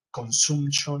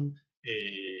consumption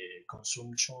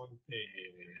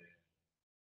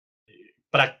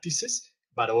practices,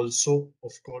 but also,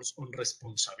 of course, on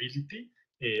responsibility,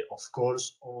 of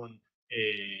course, on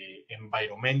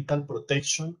environmental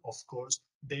protection. Of course,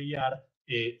 they are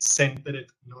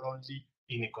centered not only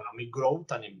in economic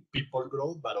growth and in people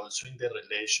growth, but also in the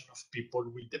relation of people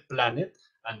with the planet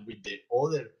and with the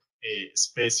other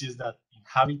species that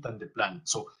inhabit the planet.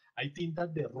 So I think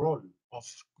that the role of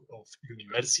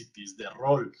universities, the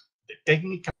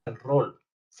technical role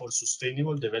for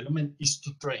sustainable development is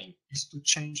to train, is to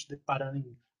change the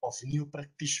paradigm of new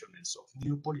practitioners, of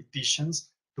new politicians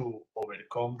to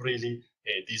overcome really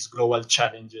these global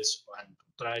challenges and to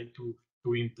try to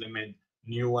implement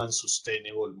new and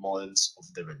sustainable models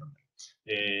of development.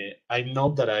 I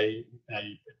know that I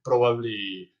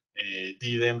probably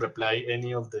didn't reply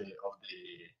any of the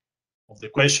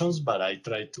questions, but I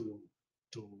try to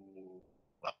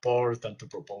apport and to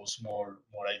propose more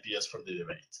ideas for the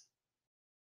debate.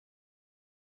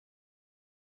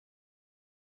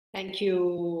 Thank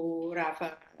you,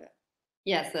 Rafa.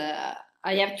 Yes,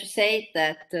 I have to say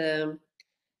that the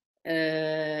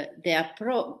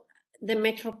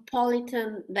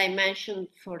metropolitan dimension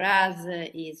for us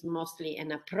is mostly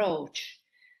an approach.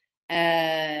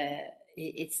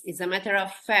 It's a matter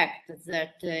of fact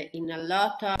that in a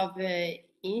lot of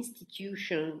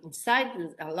institutions, inside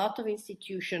a lot of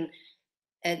institutions,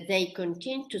 they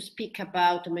continue to speak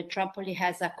about metropolis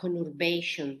as a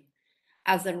conurbation.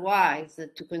 Otherwise,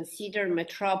 to consider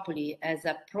metropolis as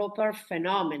a proper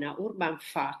phenomena, urban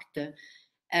fact,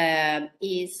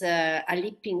 is a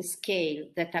leaping scale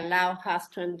that allows us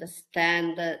to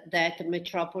understand that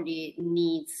metropolis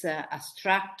needs a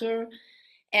structure.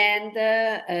 And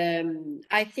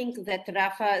I think that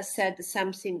Rafa said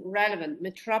something relevant.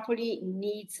 Metropolis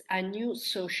needs a new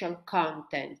social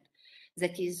content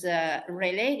that is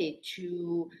related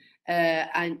to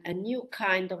a new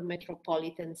kind of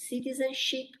metropolitan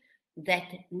citizenship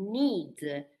that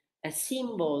need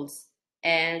symbols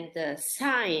and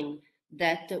sign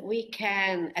that we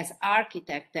can, as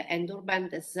architect and urban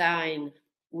design,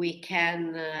 we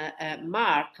can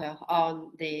mark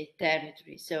on the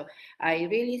territory. So I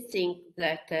really think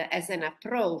that as an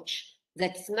approach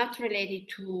that's not related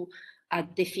to a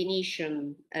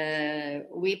definition,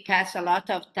 we pass a lot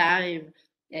of time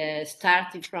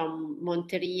starting from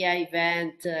Monteria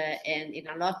event and in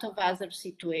a lot of other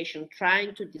situations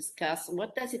trying to discuss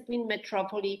what does it mean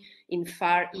metropolis in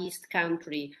Far East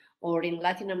country or in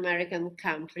Latin American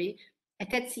country.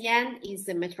 And at the end is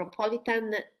the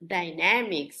metropolitan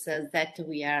dynamics that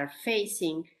we are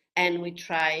facing and we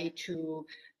try to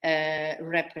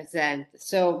represent.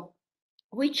 So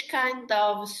which kind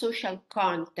of social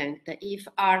content, if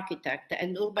architect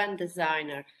and urban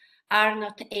designer are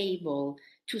not able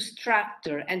to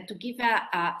structure and to give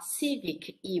a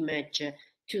civic image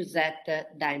to that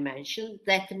dimension,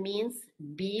 that means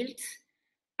build,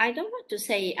 I don't want to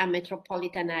say a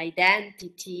metropolitan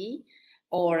identity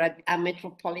or a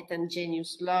metropolitan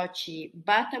genius loci,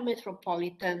 but a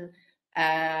metropolitan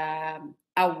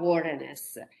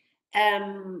awareness.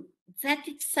 That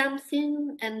is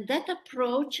something, and that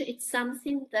approach, it's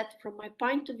something that from my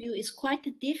point of view is quite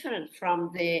different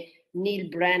from the Neil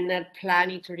Brenner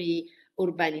planetary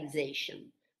urbanization,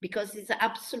 because it's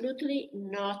absolutely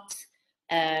not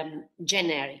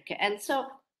generic. And so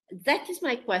that is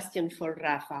my question for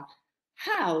Rafa.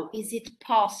 How is it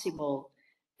possible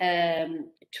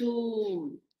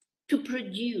to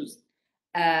produce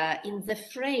in the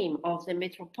frame of the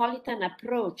metropolitan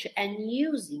approach and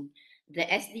using the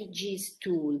SDGs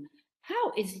tool,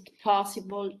 how is it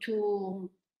possible to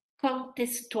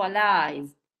contextualize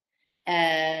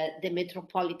the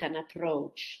metropolitan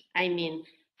approach? I mean,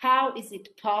 how is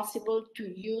it possible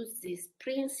to use this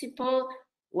principle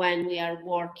when we are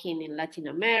working in Latin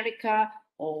America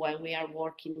or when we are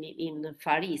working in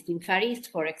Far East? In Far East,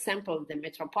 for example, the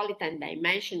metropolitan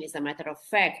dimension is a matter of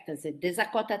fact. The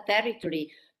Dakota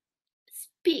territory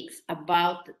speaks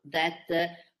about that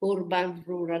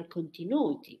urban-rural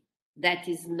continuity. That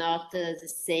is not the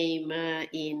same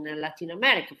in Latin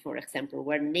America, for example,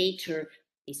 where nature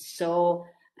is so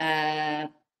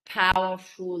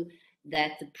powerful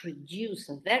that produce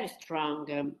a very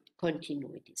strong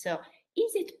continuity. So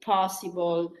is it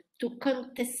possible to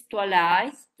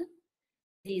contextualize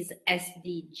these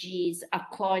SDGs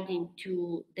according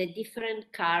to the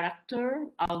different character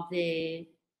of the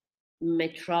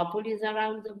metropolis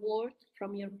around the world,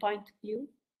 from your point of view?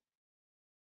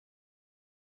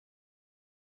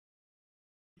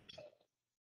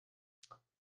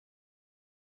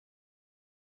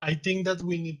 I think that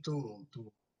we need to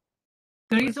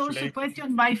There is also a reflect.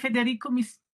 question by Federico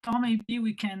Misto. Maybe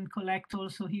we can collect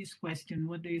also his question.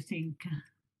 What do you think?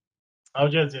 Oh,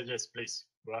 yes, please.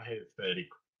 Go ahead,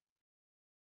 Federico.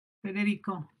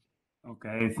 Federico.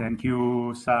 Okay, thank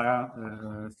you,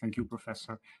 Sarah. Thank you,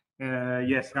 Professor.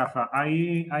 Yes, Rafa,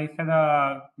 I had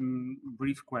a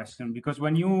brief question, because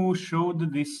when you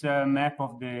showed this map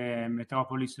of the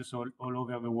metropolises all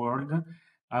over the world,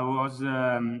 I was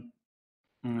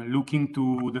looking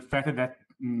to the fact that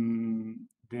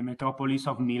the metropolis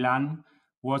of Milan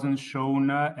wasn't shown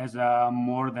as a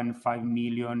more than 5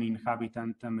 million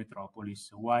inhabitant metropolis,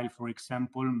 while, for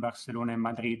example, Barcelona and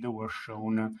Madrid were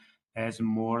shown as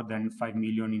more than 5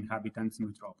 million inhabitants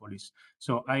metropolis.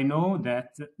 So I know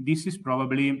that this is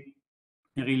probably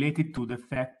related to the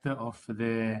fact of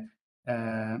the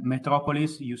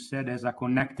metropolis, you said, as a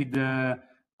connected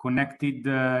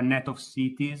net of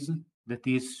cities that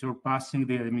is surpassing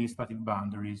the administrative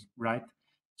boundaries, right?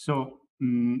 So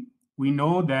we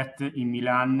know that in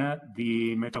Milan,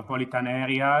 the metropolitan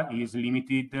area is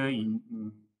limited in,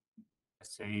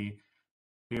 let's say,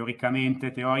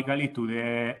 theoretically to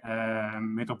the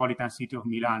metropolitan city of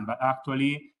Milan, but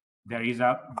actually there is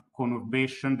a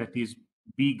conurbation that is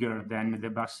bigger than the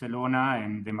Barcelona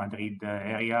and the Madrid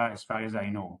area, as far as I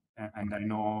know. And I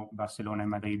know Barcelona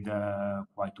and Madrid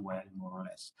quite well, more or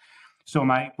less. So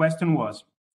my question was,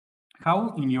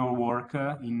 how in your work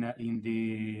in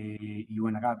the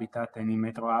UNHABITAT and in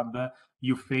MetroHub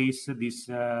you face this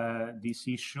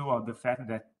issue of the fact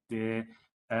that the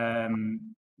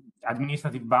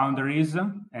administrative boundaries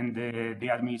and the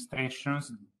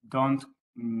administrations don't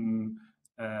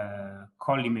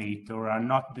collimate or are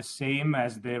not the same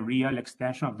as the real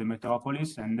extension of the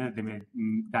metropolis and the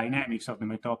dynamics of the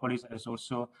metropolis, as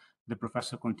also the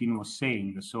professor Contino was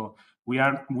saying. So we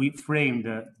framed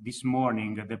this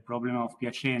morning the problem of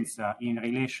Piacenza in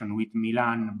relation with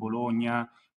Milan, Bologna,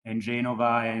 and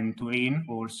Genova and Turin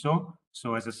also.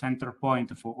 So as a center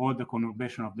point for all the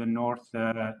conurbation of the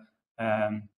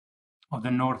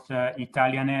north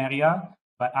Italian area,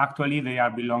 but actually they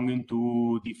are belonging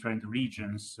to different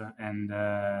regions, and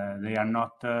they are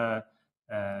not,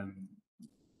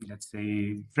 let's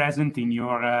say, present in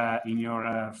your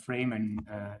frame, and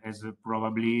as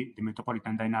probably the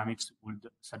metropolitan dynamics would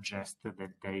suggest that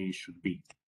they should be.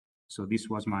 So this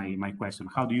was my question.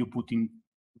 How do you put in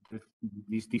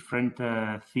these different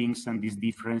things and these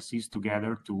differences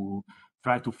together to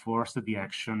try to force the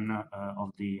action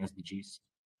of the SDGs?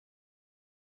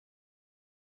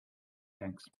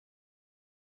 Thanks.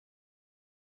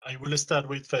 I will start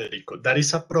with Federico. That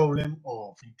is a problem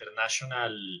of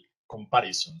international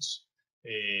comparisons.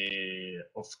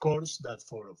 Of course, that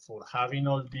for having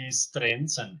all these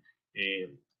trends, and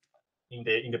in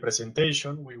the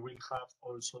presentation, we will have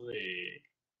also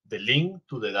the link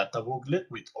to the data booklet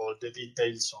with all the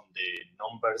details on the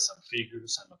numbers and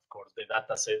figures, and of course the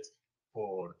data set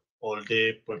for all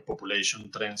the population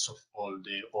trends of all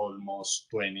the almost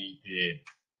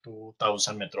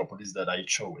 22,000 metropolis that I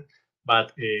showed.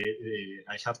 But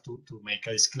I have to make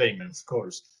a disclaimer, of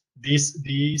course. This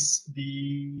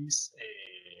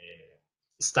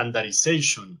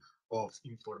standardization of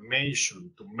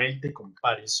information to make the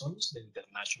comparisons, the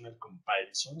international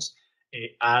comparisons,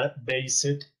 are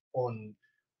based on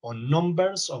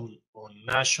numbers, on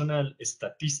national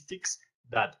statistics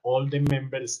that all the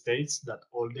member states, that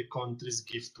all the countries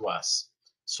give to us.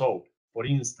 So, for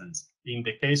instance, in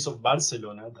the case of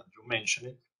Barcelona that you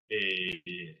mentioned,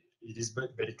 it is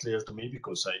very clear to me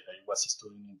because I was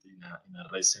studying it in a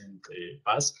recent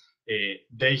past.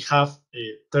 They have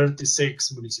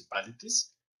 36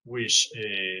 municipalities, which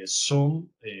sum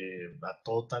a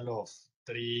total of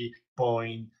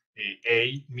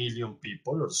 3.8 million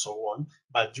people or so on.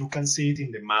 But you can see it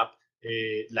in the map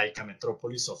like a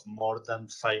metropolis of more than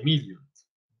 5 million.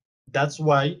 That's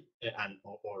why,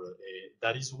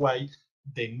 that is why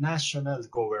the national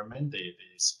government, the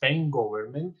Spain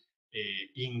government,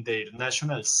 in their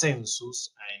national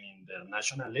census and in their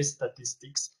national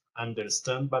statistics,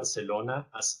 understand Barcelona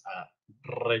as a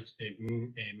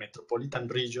metropolitan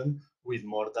region with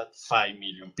more than 5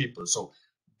 million people. So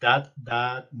that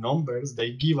numbers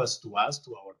they give us to our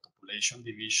population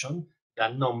division,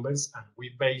 that numbers, and we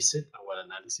base it our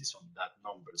analysis on that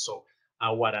number. So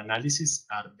our analysis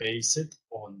are based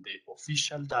on the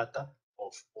official data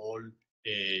of all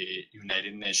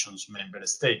United Nations member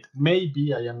states.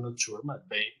 Maybe, I am not sure, but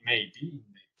maybe in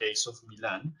the case of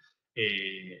Milan,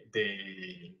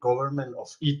 the government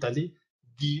of Italy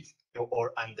give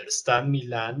or understand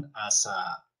Milan as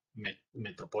a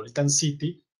metropolitan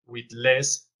city with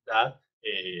less than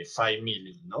 5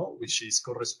 million, no? Which is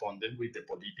correspondent with the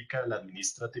political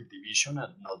administrative division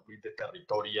and not with the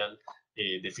territorial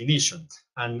definition.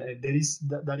 And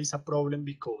that is a problem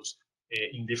because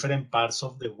in different parts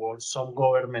of the world, some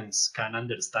governments can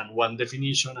understand one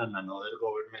definition and another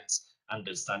governments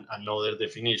understand another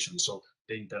definition. So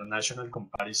the international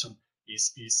comparison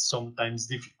is sometimes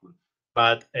difficult.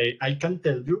 But I can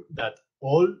tell you that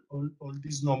all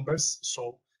these numbers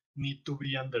so need to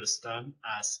be understood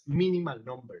as minimal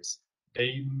numbers.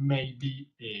 They maybe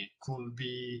could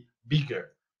be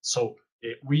bigger. So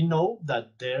we know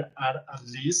that there are at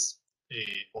least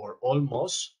or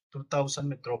almost 2,000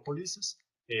 metropolises,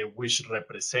 which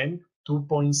represent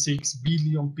 2.6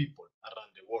 billion people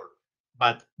around the world.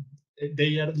 But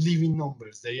they are living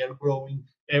numbers. They are growing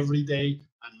every day.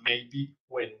 And maybe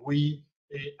when we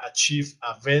achieve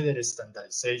a better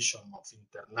standardization of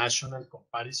international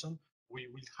comparison, we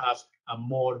will have a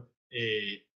more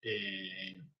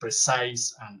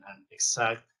precise and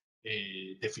exact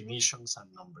definitions and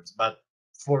numbers. But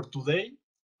for today,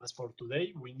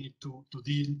 we need to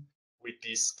deal with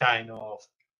this kind of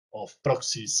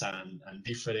proxies and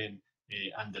different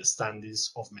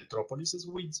understandings of metropolises,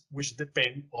 which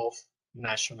depend of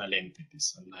national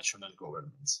entities and national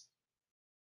governments.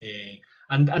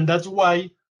 And that's why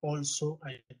also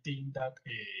I think that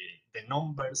the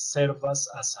numbers serve us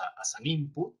as an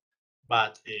input,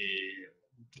 but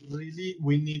really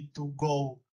we need to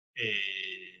go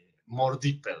more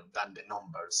deeper than the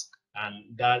numbers,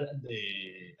 and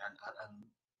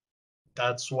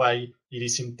that's why it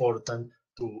is important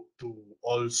to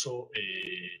also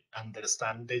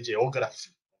understand the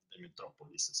geography of the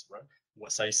metropolises, right?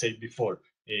 As I said before,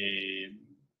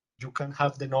 you can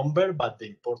have the number, but the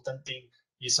important thing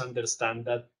is understand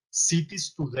that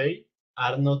cities today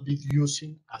are not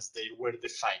using as they were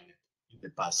defined in the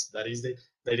past. That is the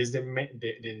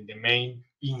main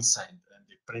insight,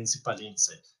 the principal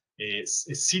insight.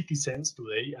 Citizens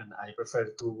today, and I refer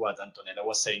to what Antonella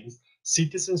was saying,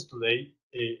 citizens today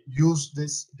use the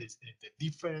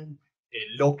different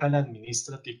local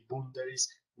administrative boundaries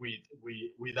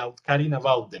without caring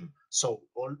about them. So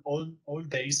all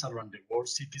days around the world,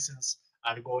 citizens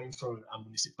are going from a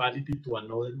municipality to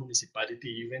another municipality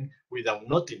even without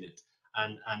noting it.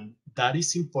 And that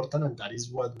is important, and that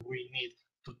is what we need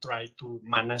to try to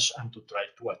manage and to try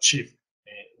to achieve.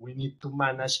 We need to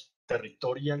manage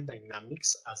territorial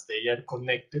dynamics as they are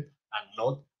connected and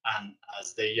not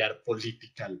as they are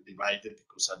political divided,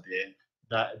 because at the end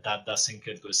that doesn't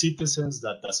care to the citizens,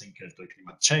 that doesn't care to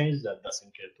climate change, that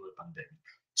doesn't care to the pandemic.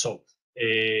 So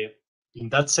in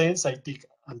that sense, I think,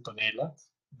 Antonella,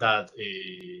 that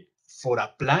for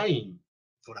applying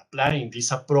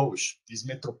this approach, this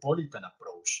metropolitan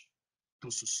approach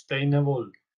to sustainable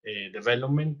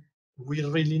development, we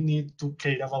really need to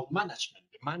care about management,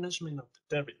 the management of the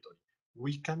territory.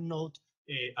 We cannot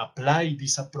apply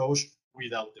this approach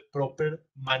without the proper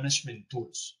management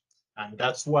tools. And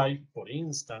that's why, for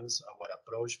instance, our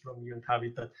approach from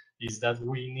UNHABITAT is that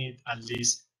we need at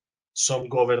least some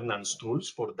governance tools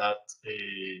for that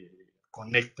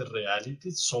connected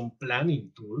realities, some planning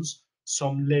tools,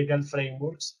 some legal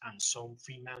frameworks, and some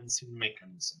financing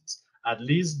mechanisms. At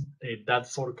least that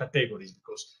 4 categories,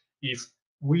 because if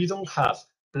we don't have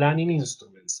planning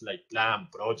instruments like plan,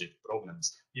 project,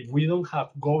 programs, if we don't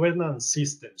have governance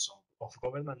systems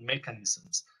government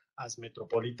mechanisms as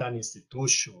metropolitan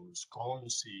institutions,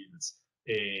 councils,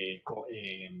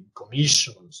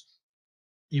 commissions,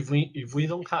 if we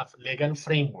don't have legal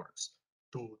frameworks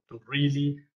to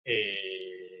really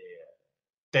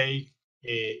take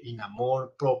in a more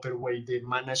proper way the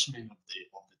management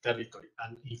of the territory,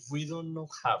 and if we don't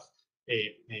have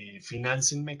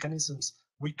financing mechanisms,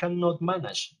 we cannot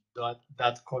manage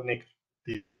that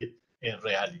connected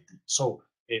reality. So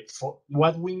for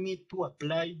what we need to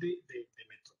apply the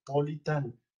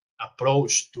metropolitan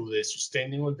approach to the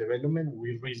sustainable development,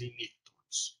 we really need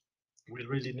tools. We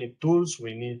really need tools.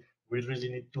 We really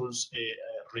need tools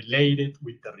related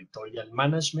with territorial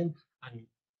management. And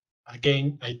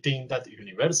again, I think that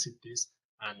universities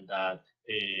and that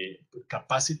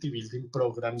capacity building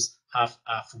programs have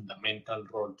a fundamental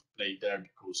role to play there,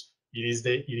 because it is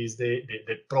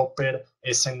the proper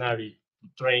scenario to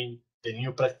train the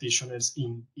new practitioners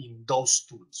in those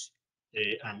tools.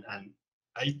 And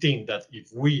I think that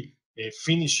if we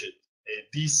finish it,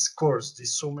 this course,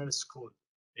 this summer school,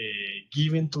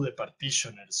 giving to the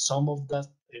practitioners some of that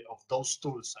of those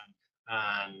tools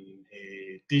and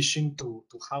teaching to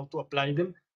how to apply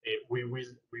them, we will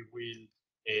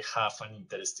have an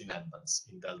interesting advance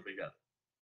in that regard.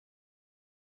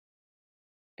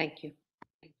 Thank you.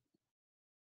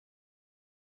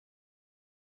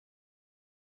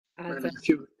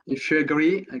 If you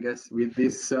agree, I guess, with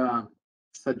this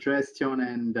suggestion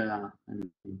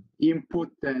and input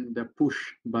and push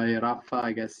by Rafa,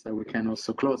 I guess we can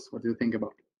also close. What do you think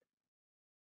about it?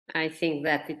 I think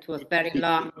that it was very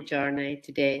long journey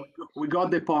today. We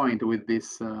got the point with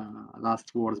this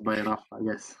last words by Rafa, I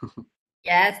guess.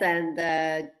 Yes, and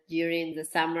during the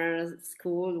summer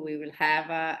school, we will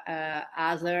have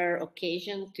other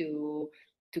occasion to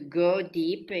go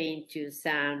deep into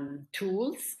some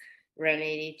tools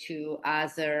related to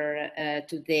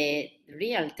to the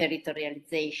real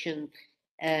territorialization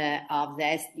of the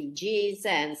SDGs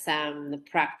and some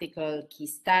practical key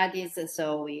studies.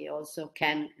 So we also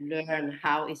can learn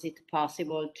how is it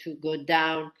possible to go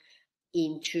down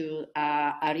into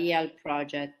a real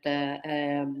project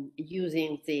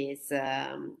using these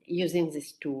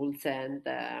tools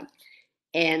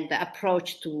and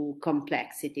approach to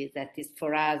complexity. That is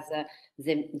for us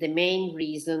the main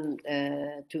reason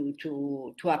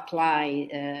to apply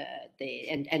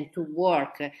and to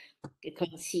work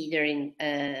considering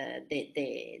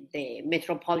the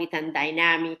metropolitan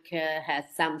dynamic as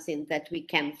something that we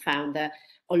can find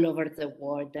all over the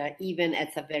world, even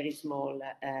at a very small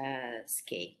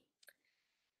scale.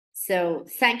 So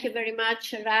thank you very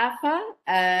much,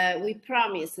 Rafa. We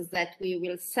promise that we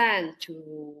will send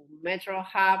to Metro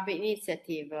Hub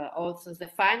initiative also the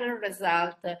final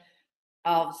result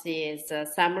of this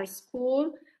summer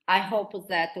school. I hope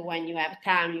that when you have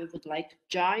time, you would like to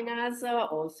join us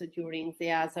also during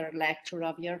the other lecture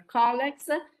of your colleagues.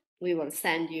 We will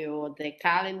send you the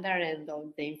calendar and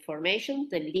all the information.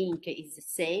 The link is the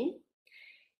same.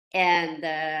 And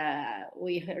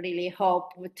we really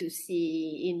hope to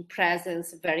see in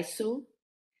presence very soon.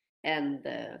 And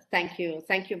thank you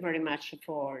very much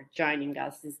for joining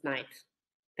us this night.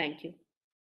 Thank you.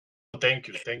 Thank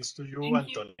you. Thanks to you,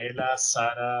 Antonella,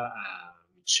 Sara,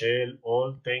 Michelle,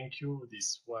 all. Thank you.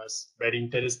 This was very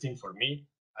interesting for me.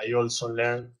 I also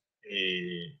learned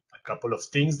a couple of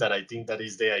things that I think that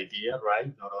is the idea, right?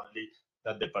 Not only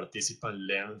that the participant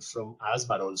learn from us,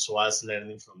 but also us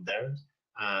learning from them.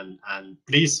 And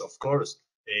please, of course,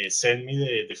 send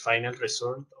me the final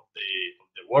result of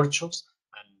the workshops,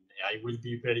 and I will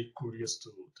be very curious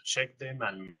to check them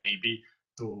and maybe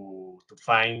to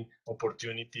find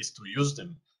opportunities to use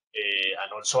them.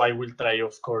 And also I will try,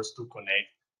 of course, to connect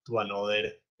to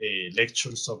another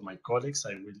lectures of my colleagues.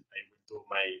 I will do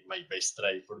my best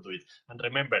try for do it. And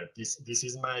remember, this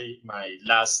is my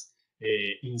last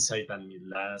insight and my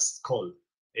last call.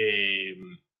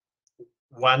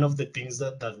 One of the things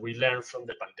that we learned from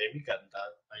the pandemic, and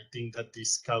that I think that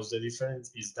this caused the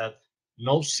difference, is that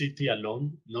no city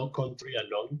alone, no country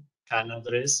alone can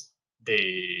address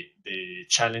the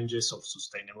challenges of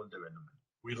sustainable development.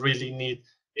 We really need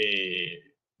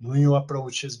new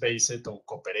approaches based on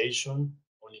cooperation,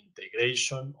 on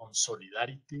integration, on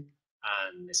solidarity,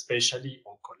 and especially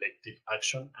on collective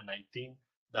action. And I think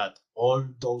that all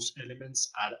those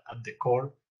elements are at the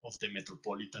core of the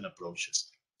metropolitan approaches.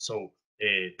 So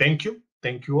thank you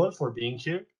all for being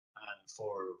here, and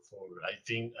for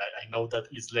I know that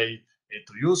it's late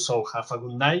to you, so have a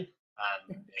good night,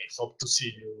 and hope to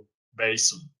see you very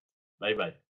soon. Bye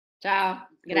bye. Ciao,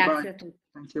 grazie a tutti.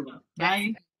 Thank you.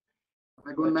 Bye. Have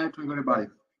a good night to everybody.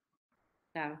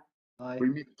 Ciao. Bye. We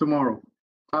meet tomorrow.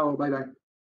 Ciao, bye bye.